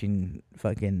probably watching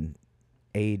fucking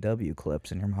AEW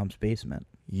clips in your mom's basement.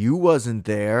 You wasn't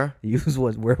there.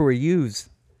 Where were yous?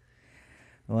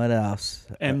 What else?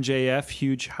 MJF,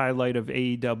 huge highlight of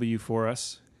AEW for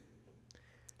us.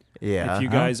 Yeah. If you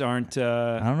guys aren't,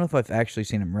 I don't know if I've actually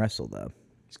seen him wrestle though.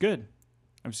 he's good.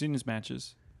 I've seen his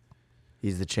matches.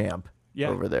 He's the champ Yeah.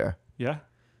 over there. Yeah.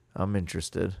 I'm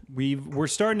interested. We're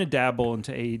starting to dabble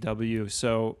into AEW.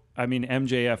 So, I mean,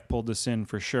 MJF pulled us in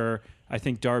for sure. I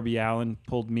think Darby Allin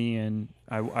pulled me in.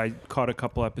 I caught a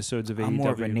couple episodes of AEW. I'm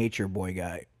more of a nature boy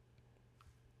guy.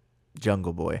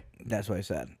 Jungle Boy. That's what I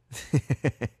said.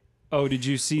 Oh, did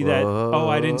you see that? Oh,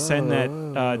 I didn't send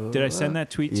that. Did I send that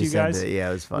tweet to you sent guys? it. Yeah,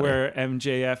 it was funny. Where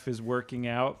MJF is working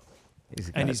out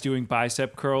and he's doing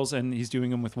bicep curls and he's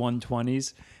doing them with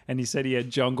 120s. And he said he had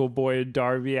Jungle Boy and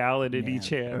Darby Allin in each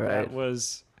hand. right. That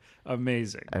was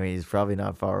amazing. I mean, he's probably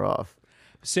not far off.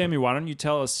 Sammy, why don't you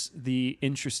tell us the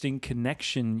interesting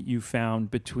connection you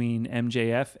found between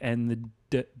MJF and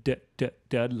the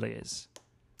Dudleys?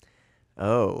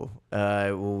 Oh,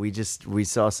 well, we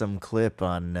saw some clip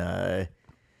on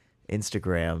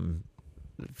Instagram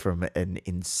from an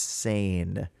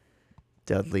insane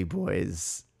Dudley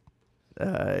Boys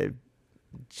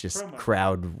just Promo.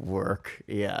 crowd work.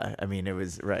 Yeah, I mean it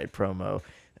was promo,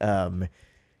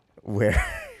 where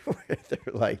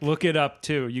they're like, Look it up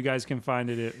too. You guys can find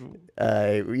it.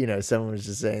 At, someone was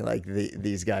just saying like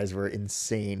these guys were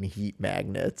insane heat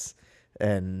magnets,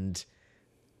 and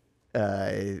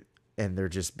they're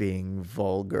just being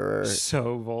vulgar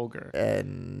so vulgar.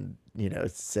 and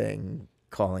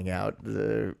calling out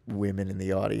the women in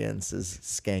the audience as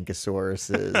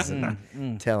skankosauruses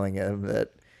and telling them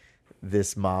that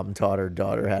this mom taught her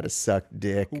daughter how to suck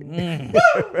dick.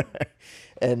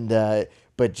 And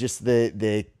but just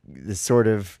the sort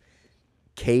of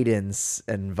cadence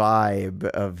and vibe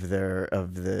of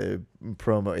the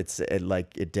promo,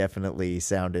 it definitely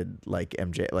sounded like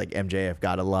MJF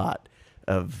got a lot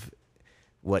of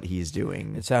what he's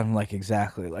doing. It sounded like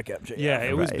exactly like MJF. Yeah,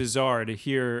 it was Right. bizarre to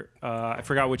hear. I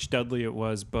forgot which Dudley it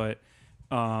was, but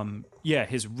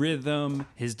his rhythm,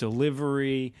 his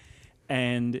delivery,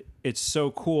 and it's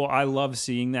so cool. I love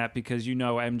seeing that because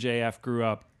MJF grew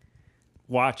up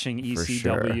watching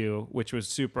ECW, which was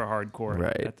super hardcore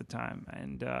Right. at the time,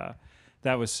 and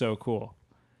that was so cool.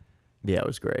 Yeah, it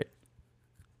was great.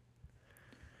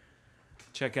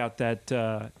 Check out that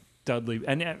Dudley,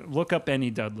 and look up any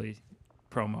Dudley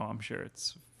promo. I'm sure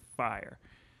it's fire.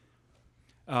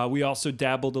 We also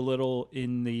dabbled a little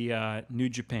in the New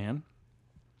Japan.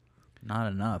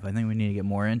 Not enough. I think we need to get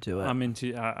more into it. I'm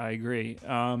into. I agree.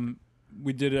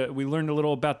 We learned a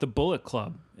little about the Bullet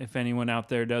Club. If anyone out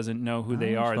there doesn't know who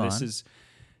they Oh, are, that's this fun. is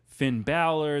Finn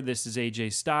Balor. This is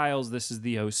AJ Styles. This is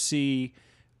the OC.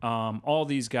 All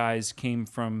these guys came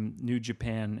from New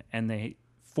Japan, and they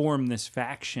formed this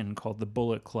faction called the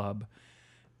Bullet Club,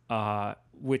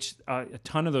 which a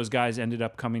ton of those guys ended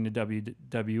up coming to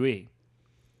WWE.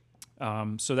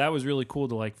 So that was really cool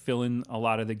to like fill in a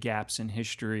lot of the gaps in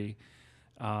history.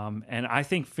 And I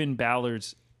think Finn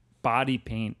Balor's body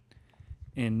paint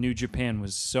in New Japan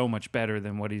was so much better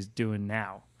than what he's doing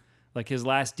now. Like his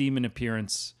last Demon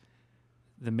appearance,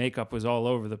 the makeup was all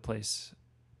over the place.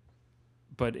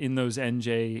 But in those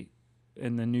NJ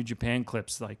and the New Japan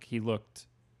clips, like he looked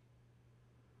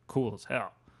cool as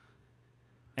hell.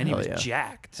 And he was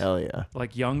jacked. Hell yeah.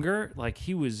 Like younger, like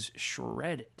he was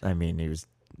shredded. I mean, he was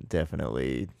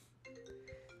definitely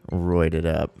roided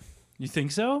up. You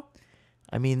think so?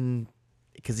 I mean,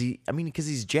 because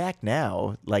he's jacked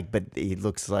now, like, but he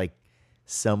looks like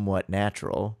somewhat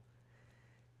natural.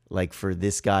 Like for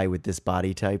this guy with this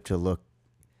body type to look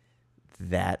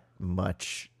that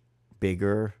much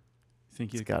bigger, I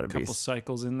think you got got a couple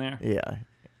cycles in there. Yeah,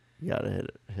 you gotta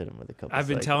hit him with a couple. I've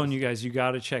been cycles. telling you guys, you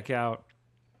got to check out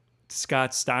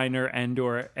Scott Steiner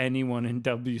and/or anyone in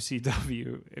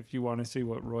WCW if you want to see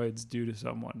what roids do to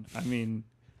someone. I mean,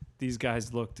 these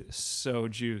guys looked so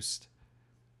juiced.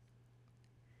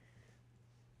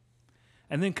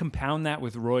 And then compound that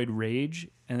with roid rage,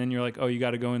 and then you're like, oh, you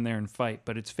got to go in there and fight.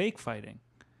 But it's fake fighting.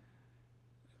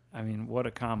 I mean, what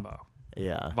a combo.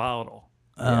 Yeah. Volatile.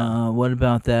 What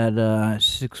about that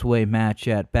 6-way match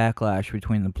at Backlash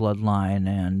between the Bloodline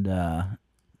and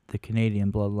the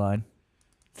Canadian Bloodline?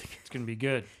 It's going to be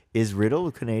good. Is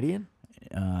Riddle Canadian?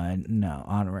 No,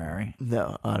 honorary.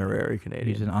 No, honorary Canadian.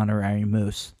 He's an honorary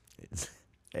moose.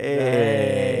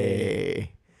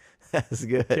 Hey. That's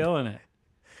good. Killing it.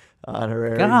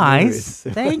 Honorary Guys,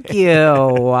 moose. thank you.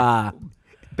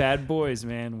 Bad boys,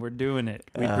 man. We're doing it.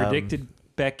 We predicted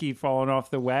Becky falling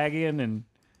off the wagon, and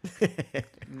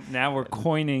now we're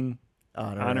coining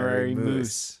honorary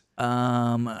moose. All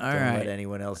Don't right. let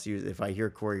anyone else use. If I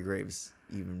hear Corey Graves,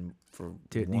 even for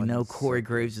Dude, you one know Corey second-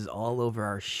 Graves is all over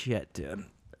our shit, dude.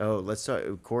 Oh, let's talk.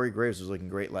 Corey Graves was looking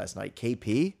great last night.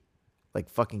 KP, like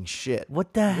fucking shit.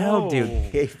 What the hell, dude?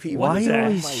 KP, Why is you that?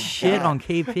 always Oh my shit God. on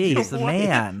KP? He's the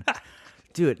man.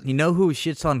 Dude, you know who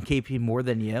shits on KP more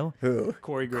than you? Who?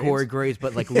 Corey Graves. Corey Graves,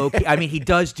 but like low key. I mean, he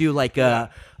does do like a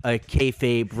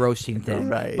kayfabe roasting thing,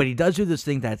 Right. but he does do this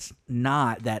thing that's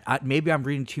not that. Maybe I'm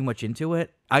reading too much into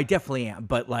it. I definitely am,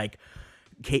 but like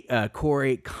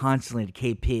Corey constantly to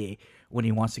KP when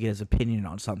he wants to get his opinion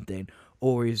on something,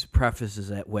 always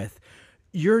prefaces it with,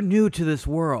 "You're new to this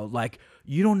world, like."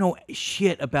 You don't know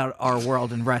shit about our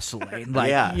world in wrestling. Like,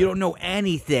 Yeah. you don't know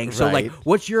anything. So, like, Right.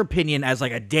 what's your opinion as,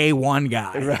 like, a day one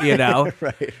guy, you know?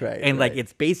 Right. And, like, right.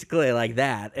 it's basically like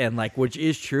that. And, like, which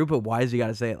is true, but why does he got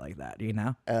to say it like that, you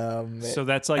know? So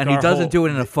that's like, And he our doesn't whole- do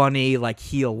it in a funny, like,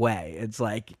 heel way. It's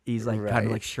like, he's, like, kind Right.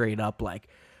 of, like, straight up, like,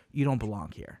 you don't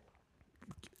belong here.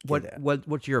 Get out.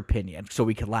 What's your opinion? So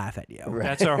we can laugh at you.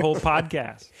 That's our whole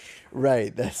podcast.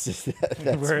 Right. That's just that's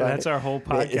That's funny. our whole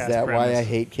podcast. Is that why I premise.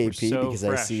 hate KP? We're so Because I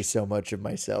fresh. see so much of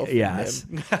myself. in Yes.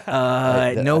 him.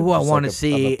 Know who I I'm just want like to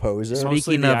see? I'm a poser. Mostly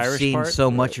Speaking the of Irish seeing part?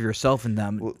 so much of yourself in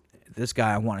them, this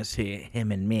guy I want to see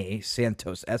him and me,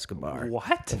 Santos Escobar.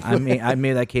 What? I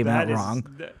maybe that came out That is-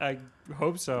 wrong. I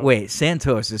hope so. Wait,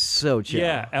 Santos is so chill.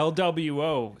 Yeah,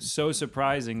 LWO. So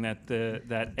surprising that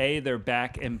they're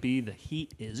back, and B, the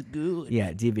heat is good.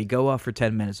 Yeah, DV, go off for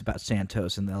 10 minutes about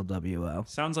Santos and the LWO.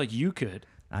 Sounds like you could.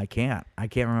 I can't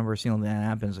remember a single thing that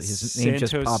happens. His name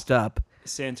just Santos- popped up.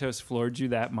 Santos floored you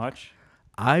that much?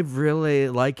 I really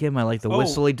like him. I like the Oh.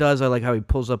 whistle he does. I like how he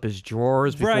pulls up his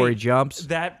drawers before he jumps.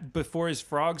 That before his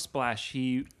frog splash,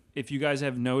 if you guys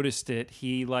have noticed it,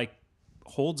 he like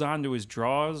holds on to his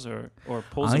drawers or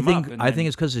pulls them up. And I then- think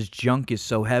it's because his junk is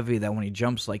so heavy that when he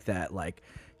jumps like that, like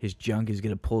his junk is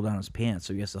gonna pull down his pants,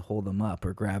 so he has to hold them up,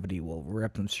 or gravity will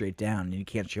rip them straight down. And you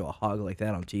can't show a hog like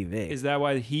that on TV. Is that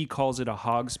why he calls it a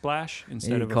hog splash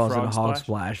instead He of calls a frog it a hog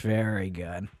splash? splash. Very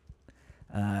good.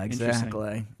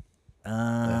 Exactly.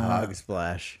 Hog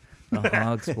splash. The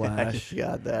hog I splash.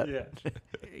 got that. Yeah.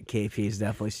 KP is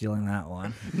definitely stealing that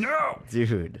one. No.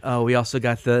 Dude. Oh, we also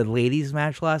got the ladies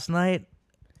match last night.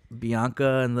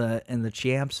 Bianca and the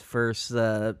champs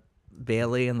versus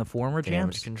Bailey and the former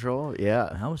Damage champs. control. Yeah.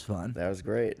 That was fun. That was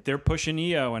great. They're pushing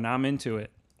EO, and I'm into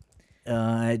it.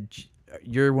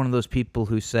 You're one of those people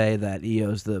who say that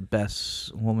Io's the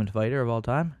best woman fighter of all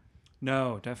time.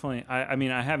 No, definitely. I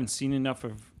mean, I haven't seen enough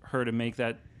of her to make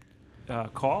that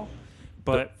call,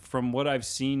 but from what I've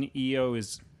seen, EO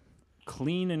is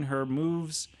clean in her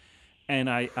moves, And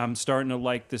I'm starting to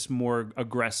like this more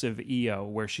aggressive Io,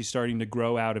 where she's starting to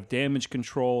grow out of damage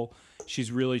control.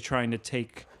 She's really trying to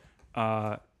take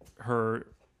her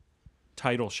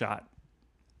title shot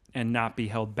and not be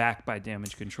held back by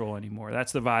damage control anymore.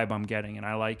 That's the vibe I'm getting, and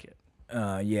I like it.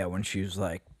 Yeah, when she was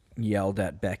like yelled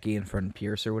at Becky in front of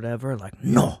Pierce or whatever, like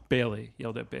no, Bailey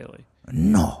yelled at Bailey.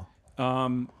 no.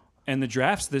 And the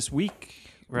draft's this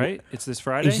week, right? It's this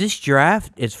Friday. Is this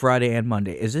draft? It's Friday and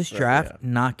Monday. Is this draft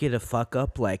not get a fuck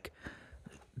up like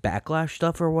backlash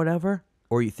stuff or whatever,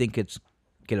 or you think it's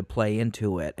gonna play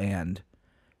into it and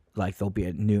like there'll be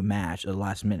a new match, a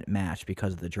last minute match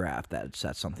because of the draft that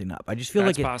sets something up? I just feel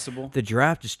That's like possible. The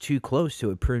draft is too close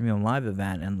to a premium live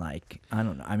event, and like I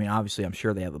don't know. I mean, obviously, I'm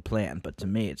sure they have a plan, but to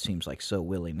me, it seems like so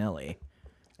willy nilly,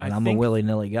 and I'm a willy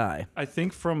nilly guy. I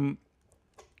think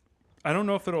I don't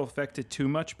know if it'll affect it too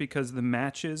much because the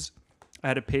matches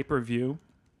at a pay-per-view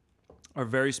are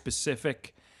very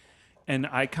specific. And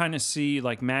I kind of see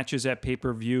like matches at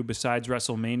pay-per-view besides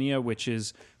WrestleMania, which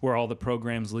is where all the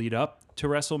programs lead up to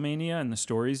WrestleMania and the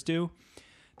stories do,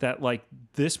 that like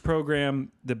this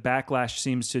program, the Backlash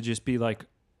seems to just be like a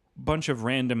bunch of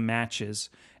random matches.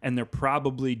 And they're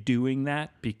probably doing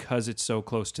that because it's so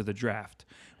close to the draft.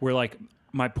 Where like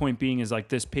my point being is like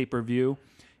this pay-per-view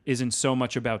isn't so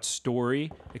much about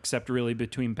story, except really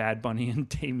between Bad Bunny and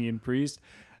Damian Priest.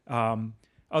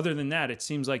 Other than that, it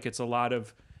seems like it's a lot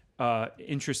of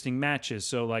interesting matches.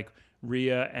 So like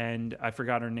Rhea and I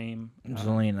forgot her name,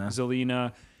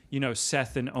 Zelina. You know,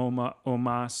 Seth and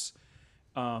Omos.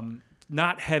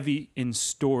 Not heavy in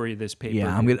story this paper.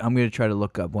 Yeah, I'm gonna try to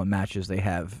look up what matches they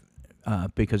have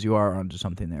because you are onto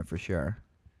something there for sure.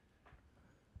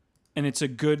 And it's a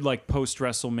good like post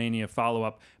WrestleMania follow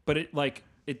up. But it.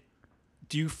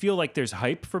 Do you feel like there's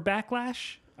hype for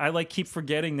Backlash? I like keep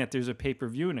forgetting that there's a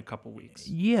pay-per-view in a couple weeks.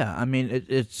 Yeah, I mean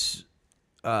it's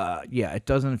it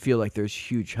doesn't feel like there's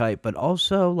huge hype, but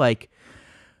also like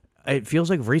it feels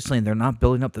like recently they're not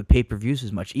building up the pay-per-views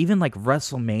as much. Even like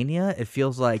WrestleMania, it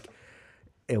feels like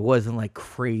it wasn't like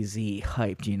crazy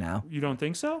hyped, you know? You don't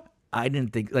think so? I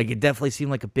didn't think like it definitely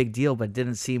seemed like a big deal, but it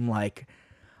didn't seem like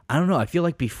I don't know. I feel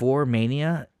like before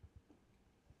Mania,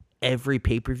 every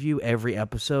pay-per-view, every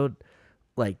episode,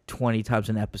 like 20 times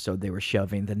an episode, they were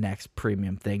shoving the next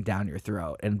premium thing down your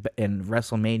throat. And in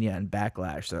WrestleMania and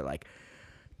Backlash, they're like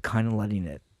kind of letting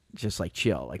it just like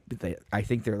chill. Like I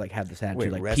think they're like have this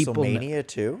attitude. Wait, like WrestleMania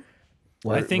too?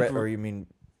 Well, Or you mean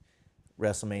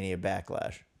WrestleMania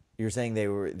Backlash? You're saying they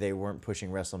weren't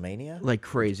pushing WrestleMania? like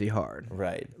crazy hard.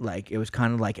 Right. Like it was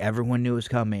kind of like everyone knew it was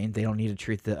coming. They don't need to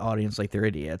treat the audience like they're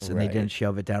idiots, and they Right. didn't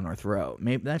shove it down our throat.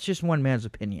 Maybe that's just one man's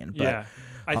opinion. But Yeah.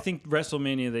 I think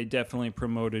WrestleMania they definitely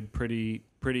promoted pretty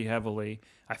heavily.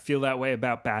 I feel that way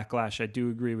about Backlash. I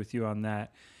do agree with you on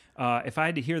that. If I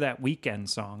had to hear that Weekend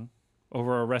song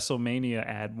over a WrestleMania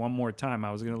ad one more time,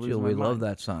 I was going to lose Jill, my we mind. love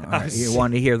that song. All right, you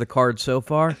want to hear the card so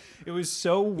far? It was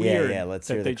so weird yeah, let's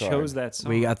that hear they the card. chose that song.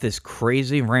 We got this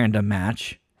crazy random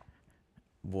match.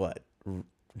 What?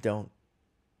 Don't.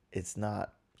 It's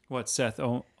not. What, Seth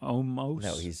Omos?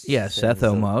 No, he's. Yeah, saying Seth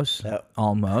Zel- Omos. No.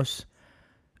 Almost.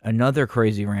 Another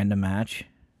crazy random match.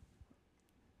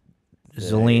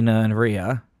 Zelina and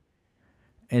Rhea.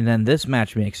 And then this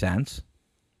match makes sense.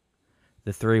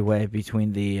 The three-way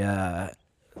between the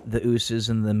Usos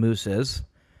and the Mooses.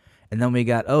 And then we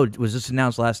got, was this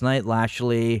announced last night?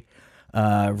 Lashley,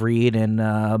 Reed,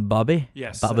 and Bobby?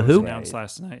 Yes, Baba that was who? announced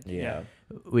last night. Yeah.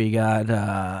 We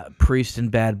got Priest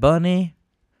and Bad Bunny.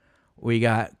 We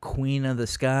got Queen of the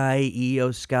Sky,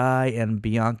 Io Sky, and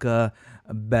Bianca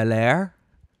Belair.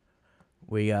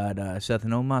 We got Seth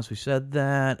and Omos. We said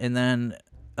that. And then,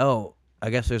 I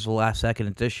guess there's a last second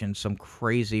edition, some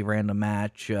crazy random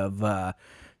match of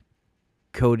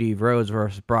Cody Rhodes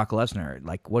versus Brock Lesnar.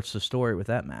 Like, what's the story with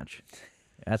that match?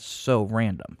 That's so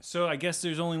random. So I guess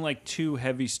there's only like two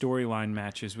heavy storyline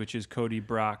matches, which is Cody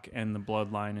Brock and the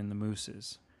Bloodline and the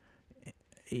Mooses.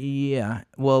 Yeah,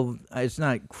 well, it's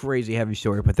not crazy heavy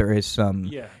story, but there is some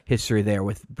Yeah. history there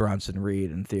with Bronson Reed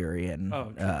and Theory, and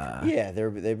Oh, true. Yeah,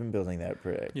 they've been building that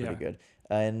pretty Yeah. good.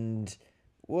 And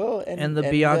well, and the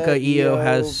Bianca Io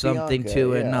has something Bianca,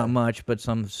 to it, yeah. not much, but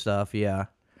some stuff. Yeah,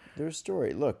 There's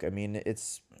story. Look, I mean,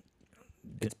 it's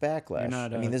Backlash. You're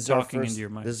not, I mean, this is our talking first. into your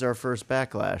mic. This is our first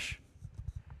Backlash.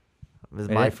 This is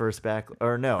It my is? first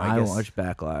or no? I guess watched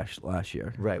Backlash last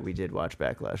year, Right, we did watch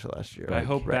Backlash last year. I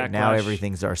hope right. Now Backlash-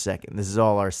 everything's our second. This is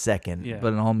all our second. Yeah.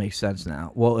 but it all makes sense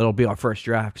now. Well, it'll be our first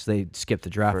draft because they skipped the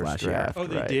draft First last draft. Oh,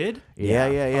 they right. did? Yeah.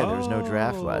 There was no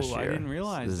draft last Oh, year. I didn't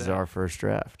realize This is that. our first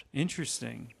draft.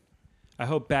 Interesting. I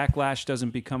hope Backlash doesn't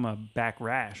become a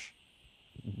backrash.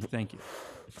 Thank you.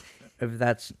 If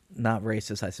that's not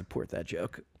racist, I support that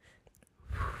joke.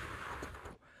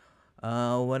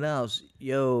 What else?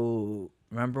 Yo,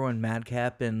 remember when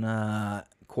Madcap and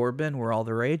Corbin were all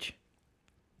the rage?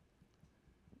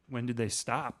 When did they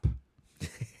stop?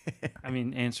 I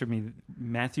mean,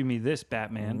 Matthew me this,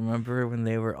 Batman. Remember when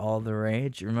they were all the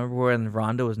rage? Remember when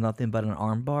Ronda was nothing but an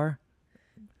armbar?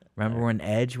 Remember when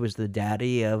Edge was the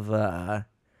daddy of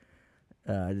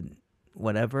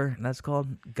whatever that's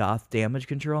called? Goth Damage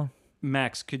Control?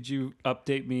 Max, could you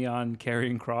update me on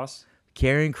Karrion Kross?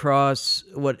 Karrion Kross,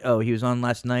 he was on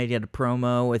last night. He had a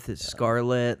promo with his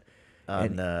Scarlett. On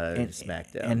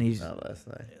SmackDown. And he's last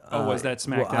night. Oh, was that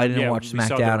SmackDown? Well, I didn't watch we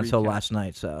saw the SmackDown until recap. last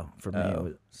night, so for me, it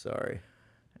was, Sorry.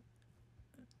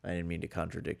 I didn't mean to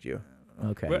contradict you.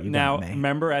 okay. But You now, got me.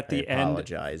 remember at I the end.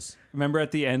 apologize. Remember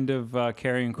at the end of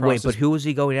Karrion Kross. Wait, but who was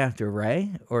he going after?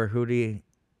 Ray or who do you?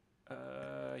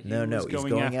 He No, was he's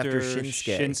going after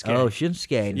Shinsuke. Shinsuke. Oh,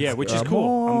 Shinsuke. Yeah, which is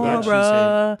cool. I'm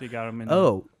glad Amora. they got him in.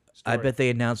 Oh, the I story. bet they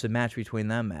announced a match between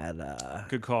them at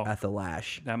Good call. at the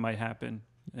Lash. That might happen.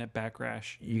 That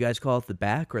backrash. You guys call it the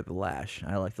back or the Lash?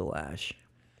 I like the Lash.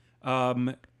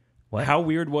 What? How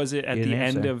weird was it at You the didn't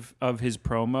end answer. of his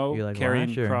promo? You like Karrion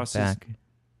Lash or Kross's. back?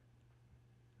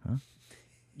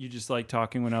 You just like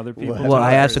talking when other people. Well, Well, talk,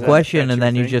 I or asked is a question that's and your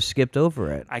then you thing? just skipped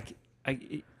over it.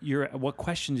 What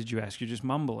question did you ask? You're just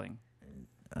mumbling.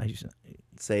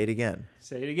 Say it again.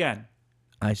 Say it again.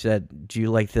 I said, do you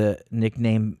like the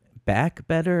nickname Back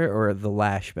better or the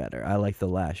Lash better? I like the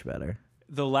Lash better.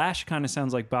 The Lash kind of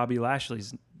sounds like Bobby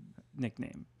Lashley's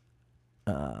nickname.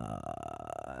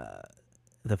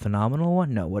 The phenomenal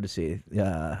one? No, what is he?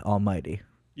 Almighty.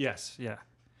 Yes, yeah.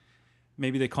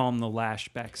 Maybe they call him the Lash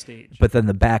backstage. But then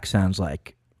the back sounds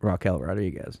like Raquel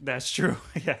Rodriguez. That's true.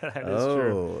 Yeah, that is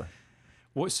true.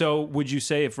 So would you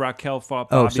say if Raquel fought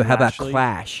Oh, Bobby so how about Lashley,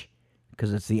 Clash?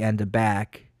 Because it's the end of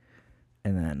back,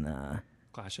 and then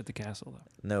Clash at the Castle,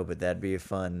 though. No, but that'd be a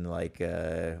fun, like,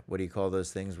 what do you call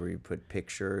those things where you put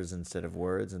pictures instead of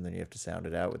words and then you have to sound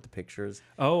it out with the pictures?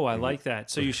 Oh, I like that.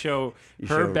 So you show You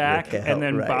her show back Raquel, and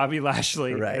then right. Bobby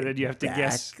Lashley, Right. and then you have to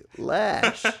guess.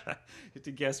 Lash. You have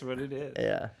to guess what it is.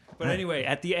 Yeah. But anyway,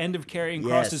 at the end of Karrion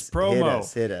Yes, Kross's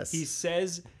promo, hit us. he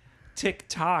says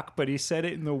TikTok, but he said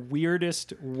it in the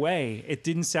weirdest way. It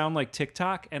didn't sound like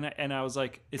TikTok, and I was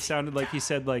like, it sounded like he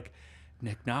said like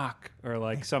Nick Knock or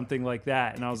like something like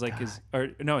that, and I was like,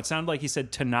 it sounded like he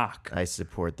said to knock, I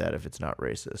support that if it's not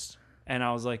racist. and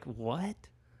I was like, what?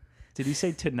 Did he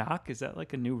say to knock? Is that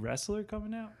like a new wrestler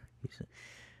coming out?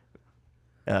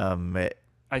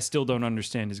 I still don't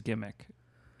understand his gimmick.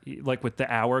 Like with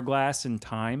the hourglass and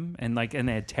time and they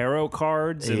had tarot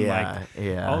cards and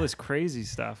all this crazy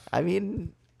stuff. I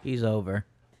mean, he's over.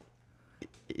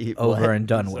 What? And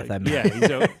done He's with. like, I mean, yeah,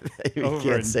 he's You over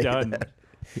can't and say done. that.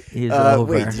 he's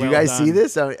over. Wait, did you Well guys see done.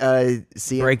 this?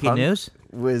 CM Breaking Punk news?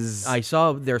 was I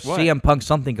saw there's What? CM Punk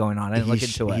something going on. I didn't he, look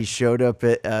into he it. showed up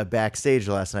at backstage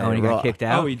last night. Oh, and he at got Raw. kicked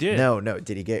out. Oh, he did. No,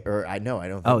 did he get? Or I don't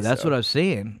think. Oh, that's so. what I was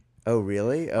seeing. Oh,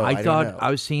 really? Oh, I don't thought know.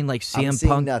 I was seeing like I'm CM seeing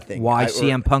Punk. nothing. Why Or-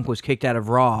 CM Punk was kicked out of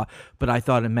Raw, but I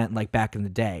thought it meant like back in the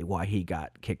day why he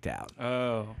got kicked out.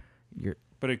 Oh, You're,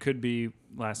 but it could be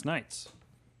last night's.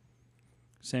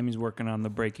 Sammy's working on the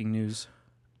breaking news.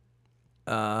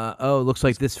 looks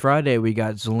like this Friday we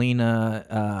got Zelina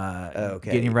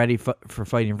Okay. getting ready for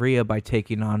fighting Rhea by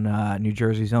taking on New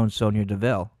Jersey's own Sonya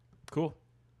Deville. Cool.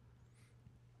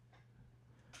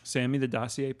 Sammy, the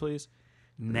dossier, please.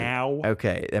 Now.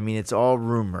 Okay, I mean it's all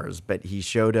rumors, but he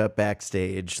showed up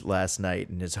backstage last night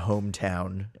in his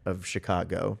hometown of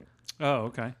Chicago, Oh,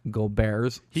 okay. Go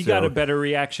Bears. He So- got a better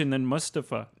reaction than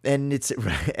Mustafa. and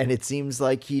it seems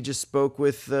like he just spoke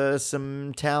with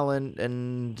some talent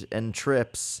and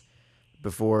Trips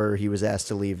before he was asked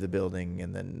to leave the building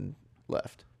and then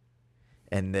left.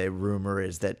 And the rumor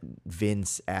is that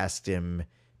Vince asked him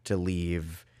to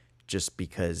leave just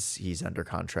because he's under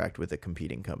contract with a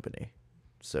competing company.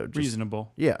 So just,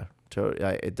 Reasonable. yeah,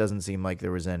 it doesn't seem like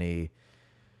there was any.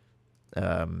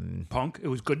 Punk, it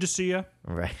was good to see you.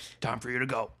 Right. Time for you to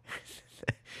go.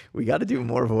 We got to do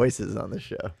more voices on the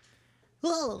show.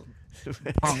 Punk.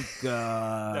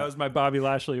 That was my Bobby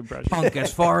Lashley impression. Punk.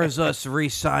 As far as us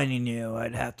re-signing you,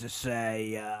 I'd have to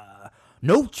say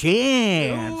no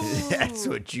chance. That's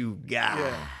what you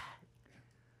got.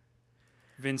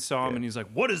 Vince saw him and he's like,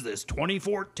 "What is this?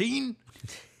 2014?"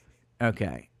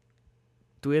 Okay.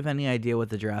 Do we have any idea what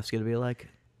the draft's gonna be like?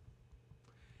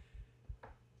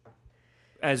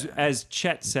 As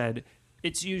Chet said,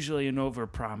 it's usually an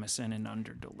overpromise and an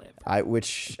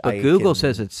underdeliver. But Google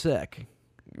says it's sick.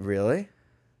 Really?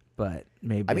 But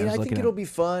maybe I mean, was I think looking it'll at- be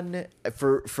fun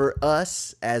for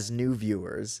us as new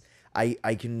viewers.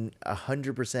 I can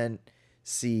 100%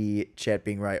 see Chet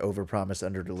being right, overpromise,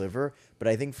 underdeliver. But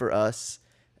I think for us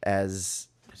as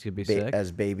It's gonna be sick.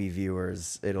 as baby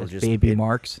viewers, it'll As just baby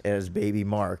marks. As baby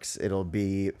marks, it'll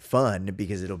be fun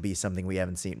because it'll be something we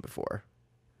haven't seen before.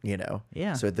 You know.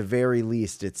 Yeah. So at the very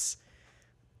least, it's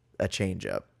a change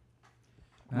up.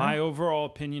 My overall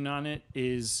opinion on it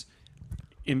is,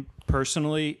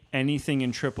 personally, anything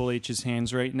in Triple H's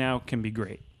hands right now can be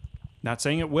great. Not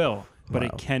saying it will, but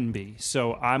it can be.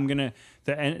 So I'm gonna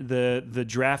the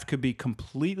draft could be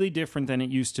completely different than it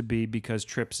used to be because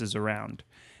Trips is around,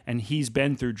 and he's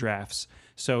been through drafts,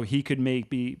 so he could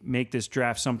make this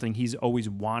draft something he's always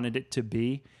wanted it to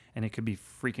be, and it could be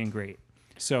freaking great.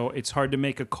 So it's hard to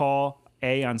make a call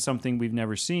A on something we've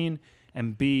never seen,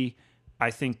 and B, I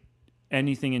think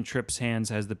anything in Tripp's hands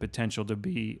has the potential to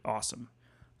be awesome.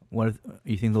 What if,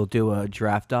 you think they'll do a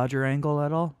draft dodger angle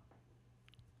at all?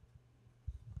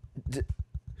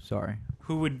 Sorry.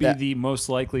 Who would be the most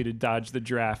likely to dodge the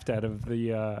draft out of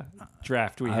the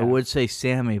draft we have? I would say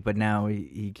Sammy, but now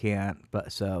he can't.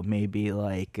 But so maybe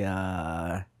like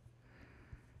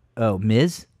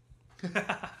Miz.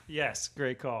 Yes,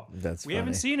 great call. That's we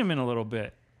haven't funny. seen him in a little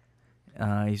bit.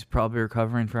 He's probably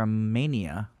recovering from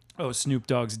mania. Oh, Snoop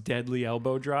Dogg's deadly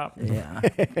elbow drop Yeah.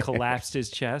 collapsed his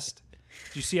chest.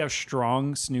 Did you see how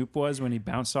strong Snoop was when he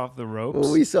bounced off the ropes?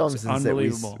 Well, we saw him It's since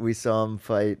unbelievable. we saw him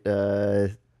fight.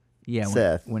 Yeah,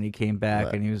 Seth. when he came back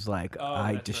Right. and he was like,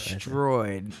 I that's right.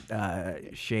 destroyed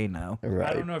Shano.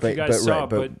 Right. don't know if you guys saw,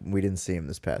 but we didn't see him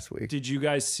this past week. Did you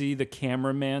guys see the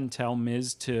cameraman tell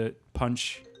Miz to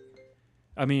punch?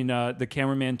 I mean, the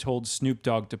cameraman told Snoop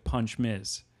Dogg to punch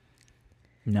Miz.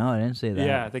 No, I didn't say that.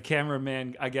 Yeah, the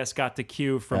cameraman, I guess, got the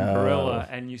cue from Gorilla,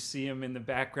 and you see him in the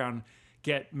background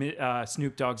get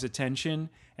Snoop Dogg's attention,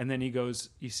 and then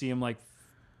you see him like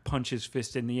punch his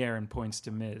fist in the air and points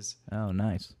to Miz. Oh,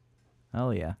 nice.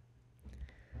 Hell yeah.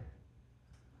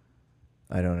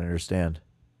 I don't understand.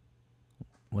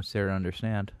 What's there to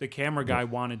understand? The camera guy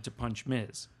wanted to punch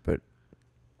Miz. But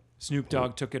Snoop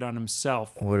Dogg took it on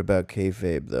himself. what about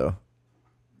kayfabe though?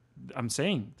 I'm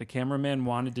saying the cameraman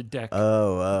wanted to deck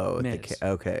Miz.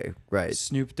 Okay, right,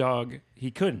 Snoop Dogg,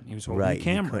 he couldn't. He was holding right, the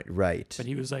camera. right. But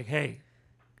he was like, hey,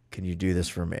 Can you do this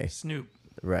for me? Snoop,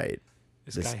 Right.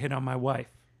 this guy hit on my wife.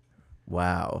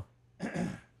 Wow.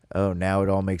 Oh, now it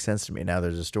all makes sense to me. Now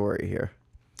there's a story here.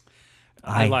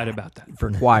 I lied about that.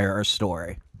 Require a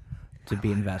story to be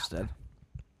invested.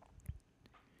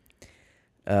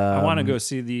 I want to go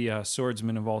see the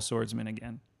Swordsman of all swordsmen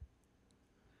again.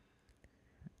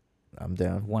 I'm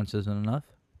down. Once isn't enough?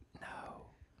 No.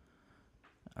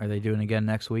 Are they doing it again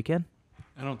next weekend?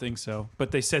 I don't think so.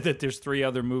 But they said that there's 3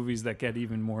 other movies that get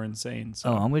even more insane. So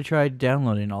Oh, I'm going to try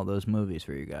downloading all those movies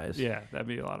for you guys. yeah, that'd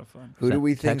be a lot of fun. Who do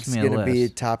we Text think is me a going to be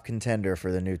list. top contender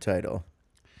for the new title?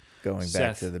 Going back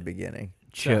Seth. to the beginning.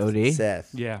 Chody.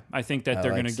 Seth. Yeah, I think that I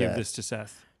they're like going to give Seth. this to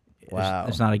Seth. Wow.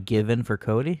 It's not a given for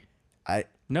Cody?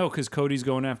 No, because Cody's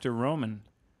going after Roman.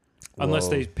 Unless Whoa.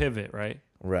 they pivot, right?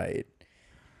 Right.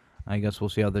 I guess we'll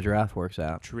see how the draft works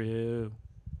out. True.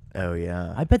 Oh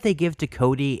yeah. I bet they give to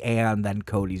Cody, and then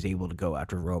Cody's able to go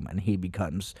after Roman. He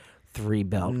becomes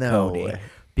 3-belt No Cody. way.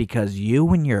 Because you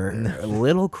and your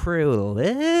little crew love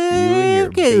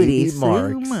your Cody baby so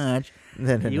marks. much.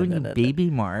 No, no, You no, and no, your no, no. baby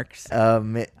marks.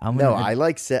 No, I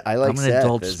like Seth. I like I'm an Seth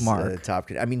adult as smart. a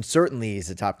top. I mean, certainly he's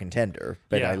a top contender,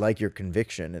 but Yeah. I like your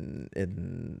conviction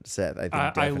in Seth. I think I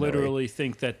definitely. literally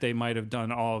think that they might have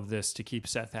done all of this to keep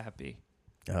Seth happy.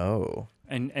 Oh,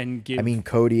 And give. I mean,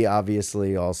 Cody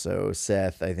obviously also.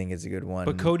 Seth, I think is a good one.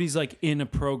 But Cody's like in a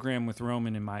program with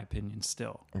Roman, in my opinion.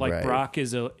 Still, like Right. Brock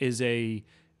is a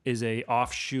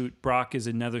offshoot. Brock is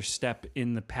another step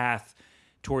in the path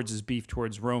towards his beef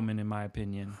towards Roman, in my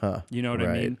opinion. Huh. You know what I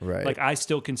Right, mean? right. Like I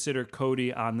still consider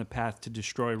Cody on the path to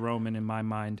destroy Roman in my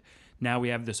mind. Now we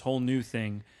have this whole new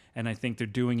thing, and I think they're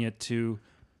doing it to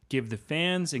give the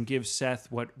fans and give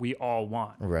Seth what we all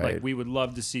want. Right. Like we would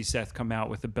love to see Seth come out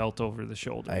with a belt over the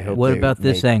shoulder. I hope. What they about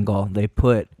this make- angle? They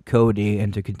put Cody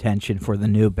into contention for the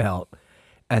new belt,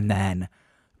 and then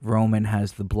Roman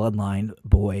has the Bloodline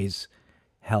boys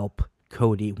help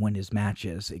Cody win his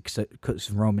matches. Because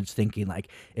Roman's thinking, like,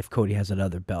 if Cody has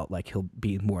another belt, like, he'll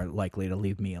be more likely to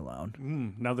leave me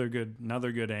alone. Another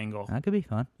good angle. That could be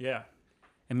fun. Yeah.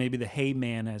 And maybe the Hey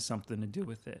Man has something to do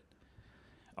with it.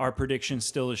 Our prediction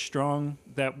still is strong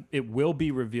that it will be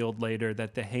revealed later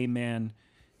that the Hey Man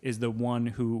is the one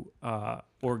who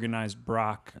organized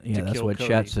Brock Yeah, to that's kill what Cody.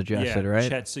 Chet suggested, right?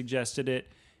 Chet suggested it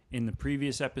in the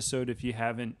previous episode if you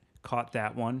haven't caught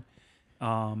that one.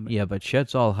 Yeah, but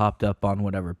Chet's all hopped up on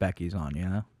whatever Becky's on, you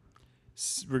know?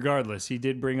 Regardless, he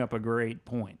did bring up a great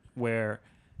point where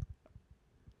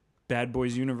Bad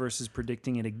Boys Universe is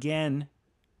predicting it again.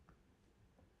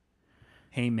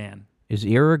 Heyman. Is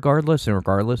irregardless and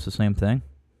regardless the same thing?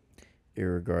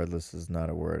 Irregardless is not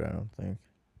a word, I don't think.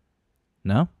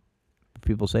 No?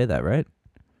 People say that, right?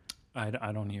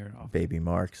 I don't hear it often. Baby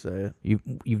Mark say it.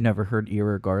 You've never heard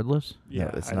irregardless?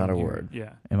 No, it's I not don't a hear word. it.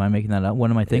 Yeah. Am I making that up?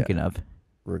 What am I thinking of?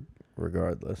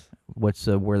 Regardless. What's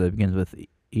the word that begins with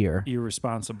ear?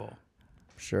 Irresponsible.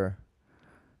 Sure.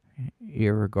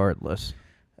 Irregardless.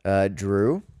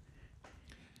 Drew?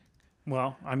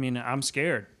 Well, I mean, I'm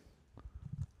scared.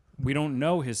 We don't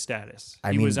know his status.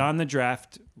 I He mean- was on the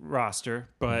draft roster,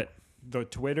 but the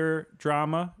Twitter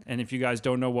drama, and if you guys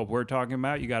don't know what we're talking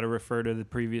about, you got to refer to the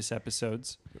previous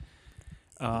episodes.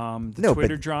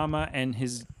 Twitter drama and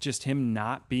him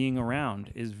not being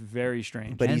around is very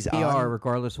strange. But he's NPR, on.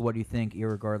 regardless of what you think,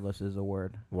 irregardless is a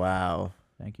word. Wow.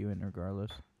 Thank you, and regardless.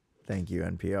 Thank you,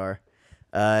 NPR.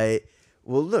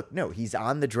 Well, look, no, he's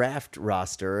on the draft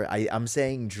roster. I'm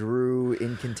saying Drew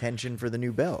in contention for the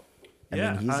new belt. I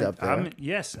mean, he's up there.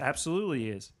 Yes, absolutely he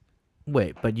is.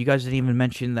 Wait, but you guys didn't even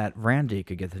mention that Randy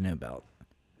could get the new belt.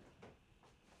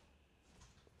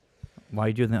 Why are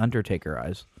you doing the Undertaker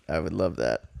eyes? I would love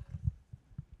that.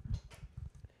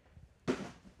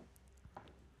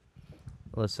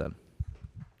 Listen.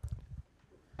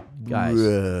 Guys,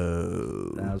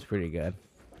 Whoa. that was pretty good.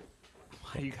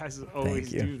 Why you guys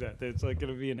always you. do that? It's like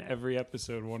going to be in every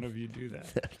episode. One of you do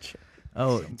that.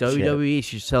 Oh, WWE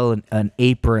should sell an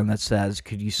apron that says,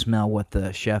 "Could you smell what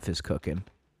the chef is cooking?"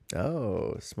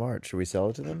 Oh, smart. Should we sell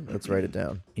it to them? Let's write it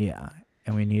down. Yeah,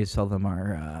 and we need to sell them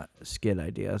our skit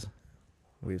ideas.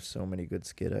 We have so many good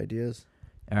skit ideas.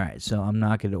 All right, so I'm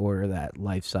not going to order that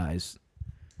life-size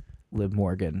Liv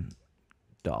Morgan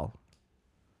doll.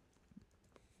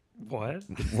 What?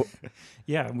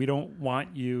 Yeah, we don't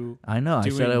want you. I know. I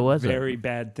doing said I wasn't. very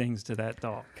bad things to that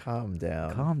doll. Calm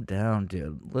down. Calm down,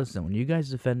 dude. Listen, when you guys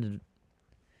defended.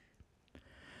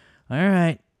 All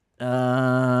right.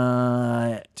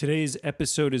 Today's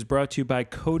episode is brought to you by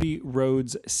Cody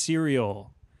Rhodes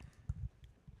Cereal.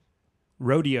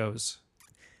 Rodeos.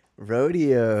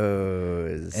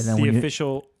 Rodeos. And then The when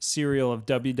official cereal of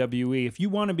WWE. If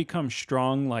you want to become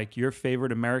strong like your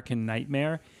favorite American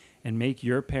nightmare and make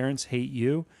your parents hate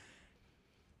you,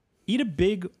 eat a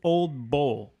big old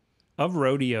bowl of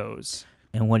Rodeos.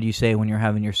 And what do you say when you're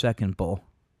having your second bowl?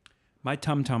 My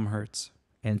tum-tum hurts.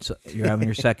 And so you're having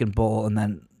your second bowl, and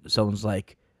then someone's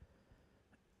like,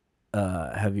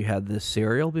 have you had this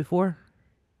cereal before?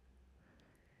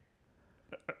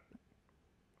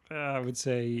 I would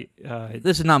say...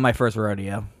 This is not my first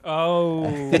rodeo. oh.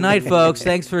 Good night, folks.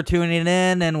 Thanks for tuning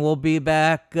in, and we'll be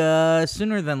back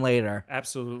sooner than later.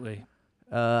 Absolutely.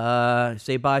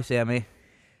 Say bye, Sammy.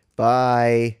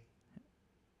 Bye.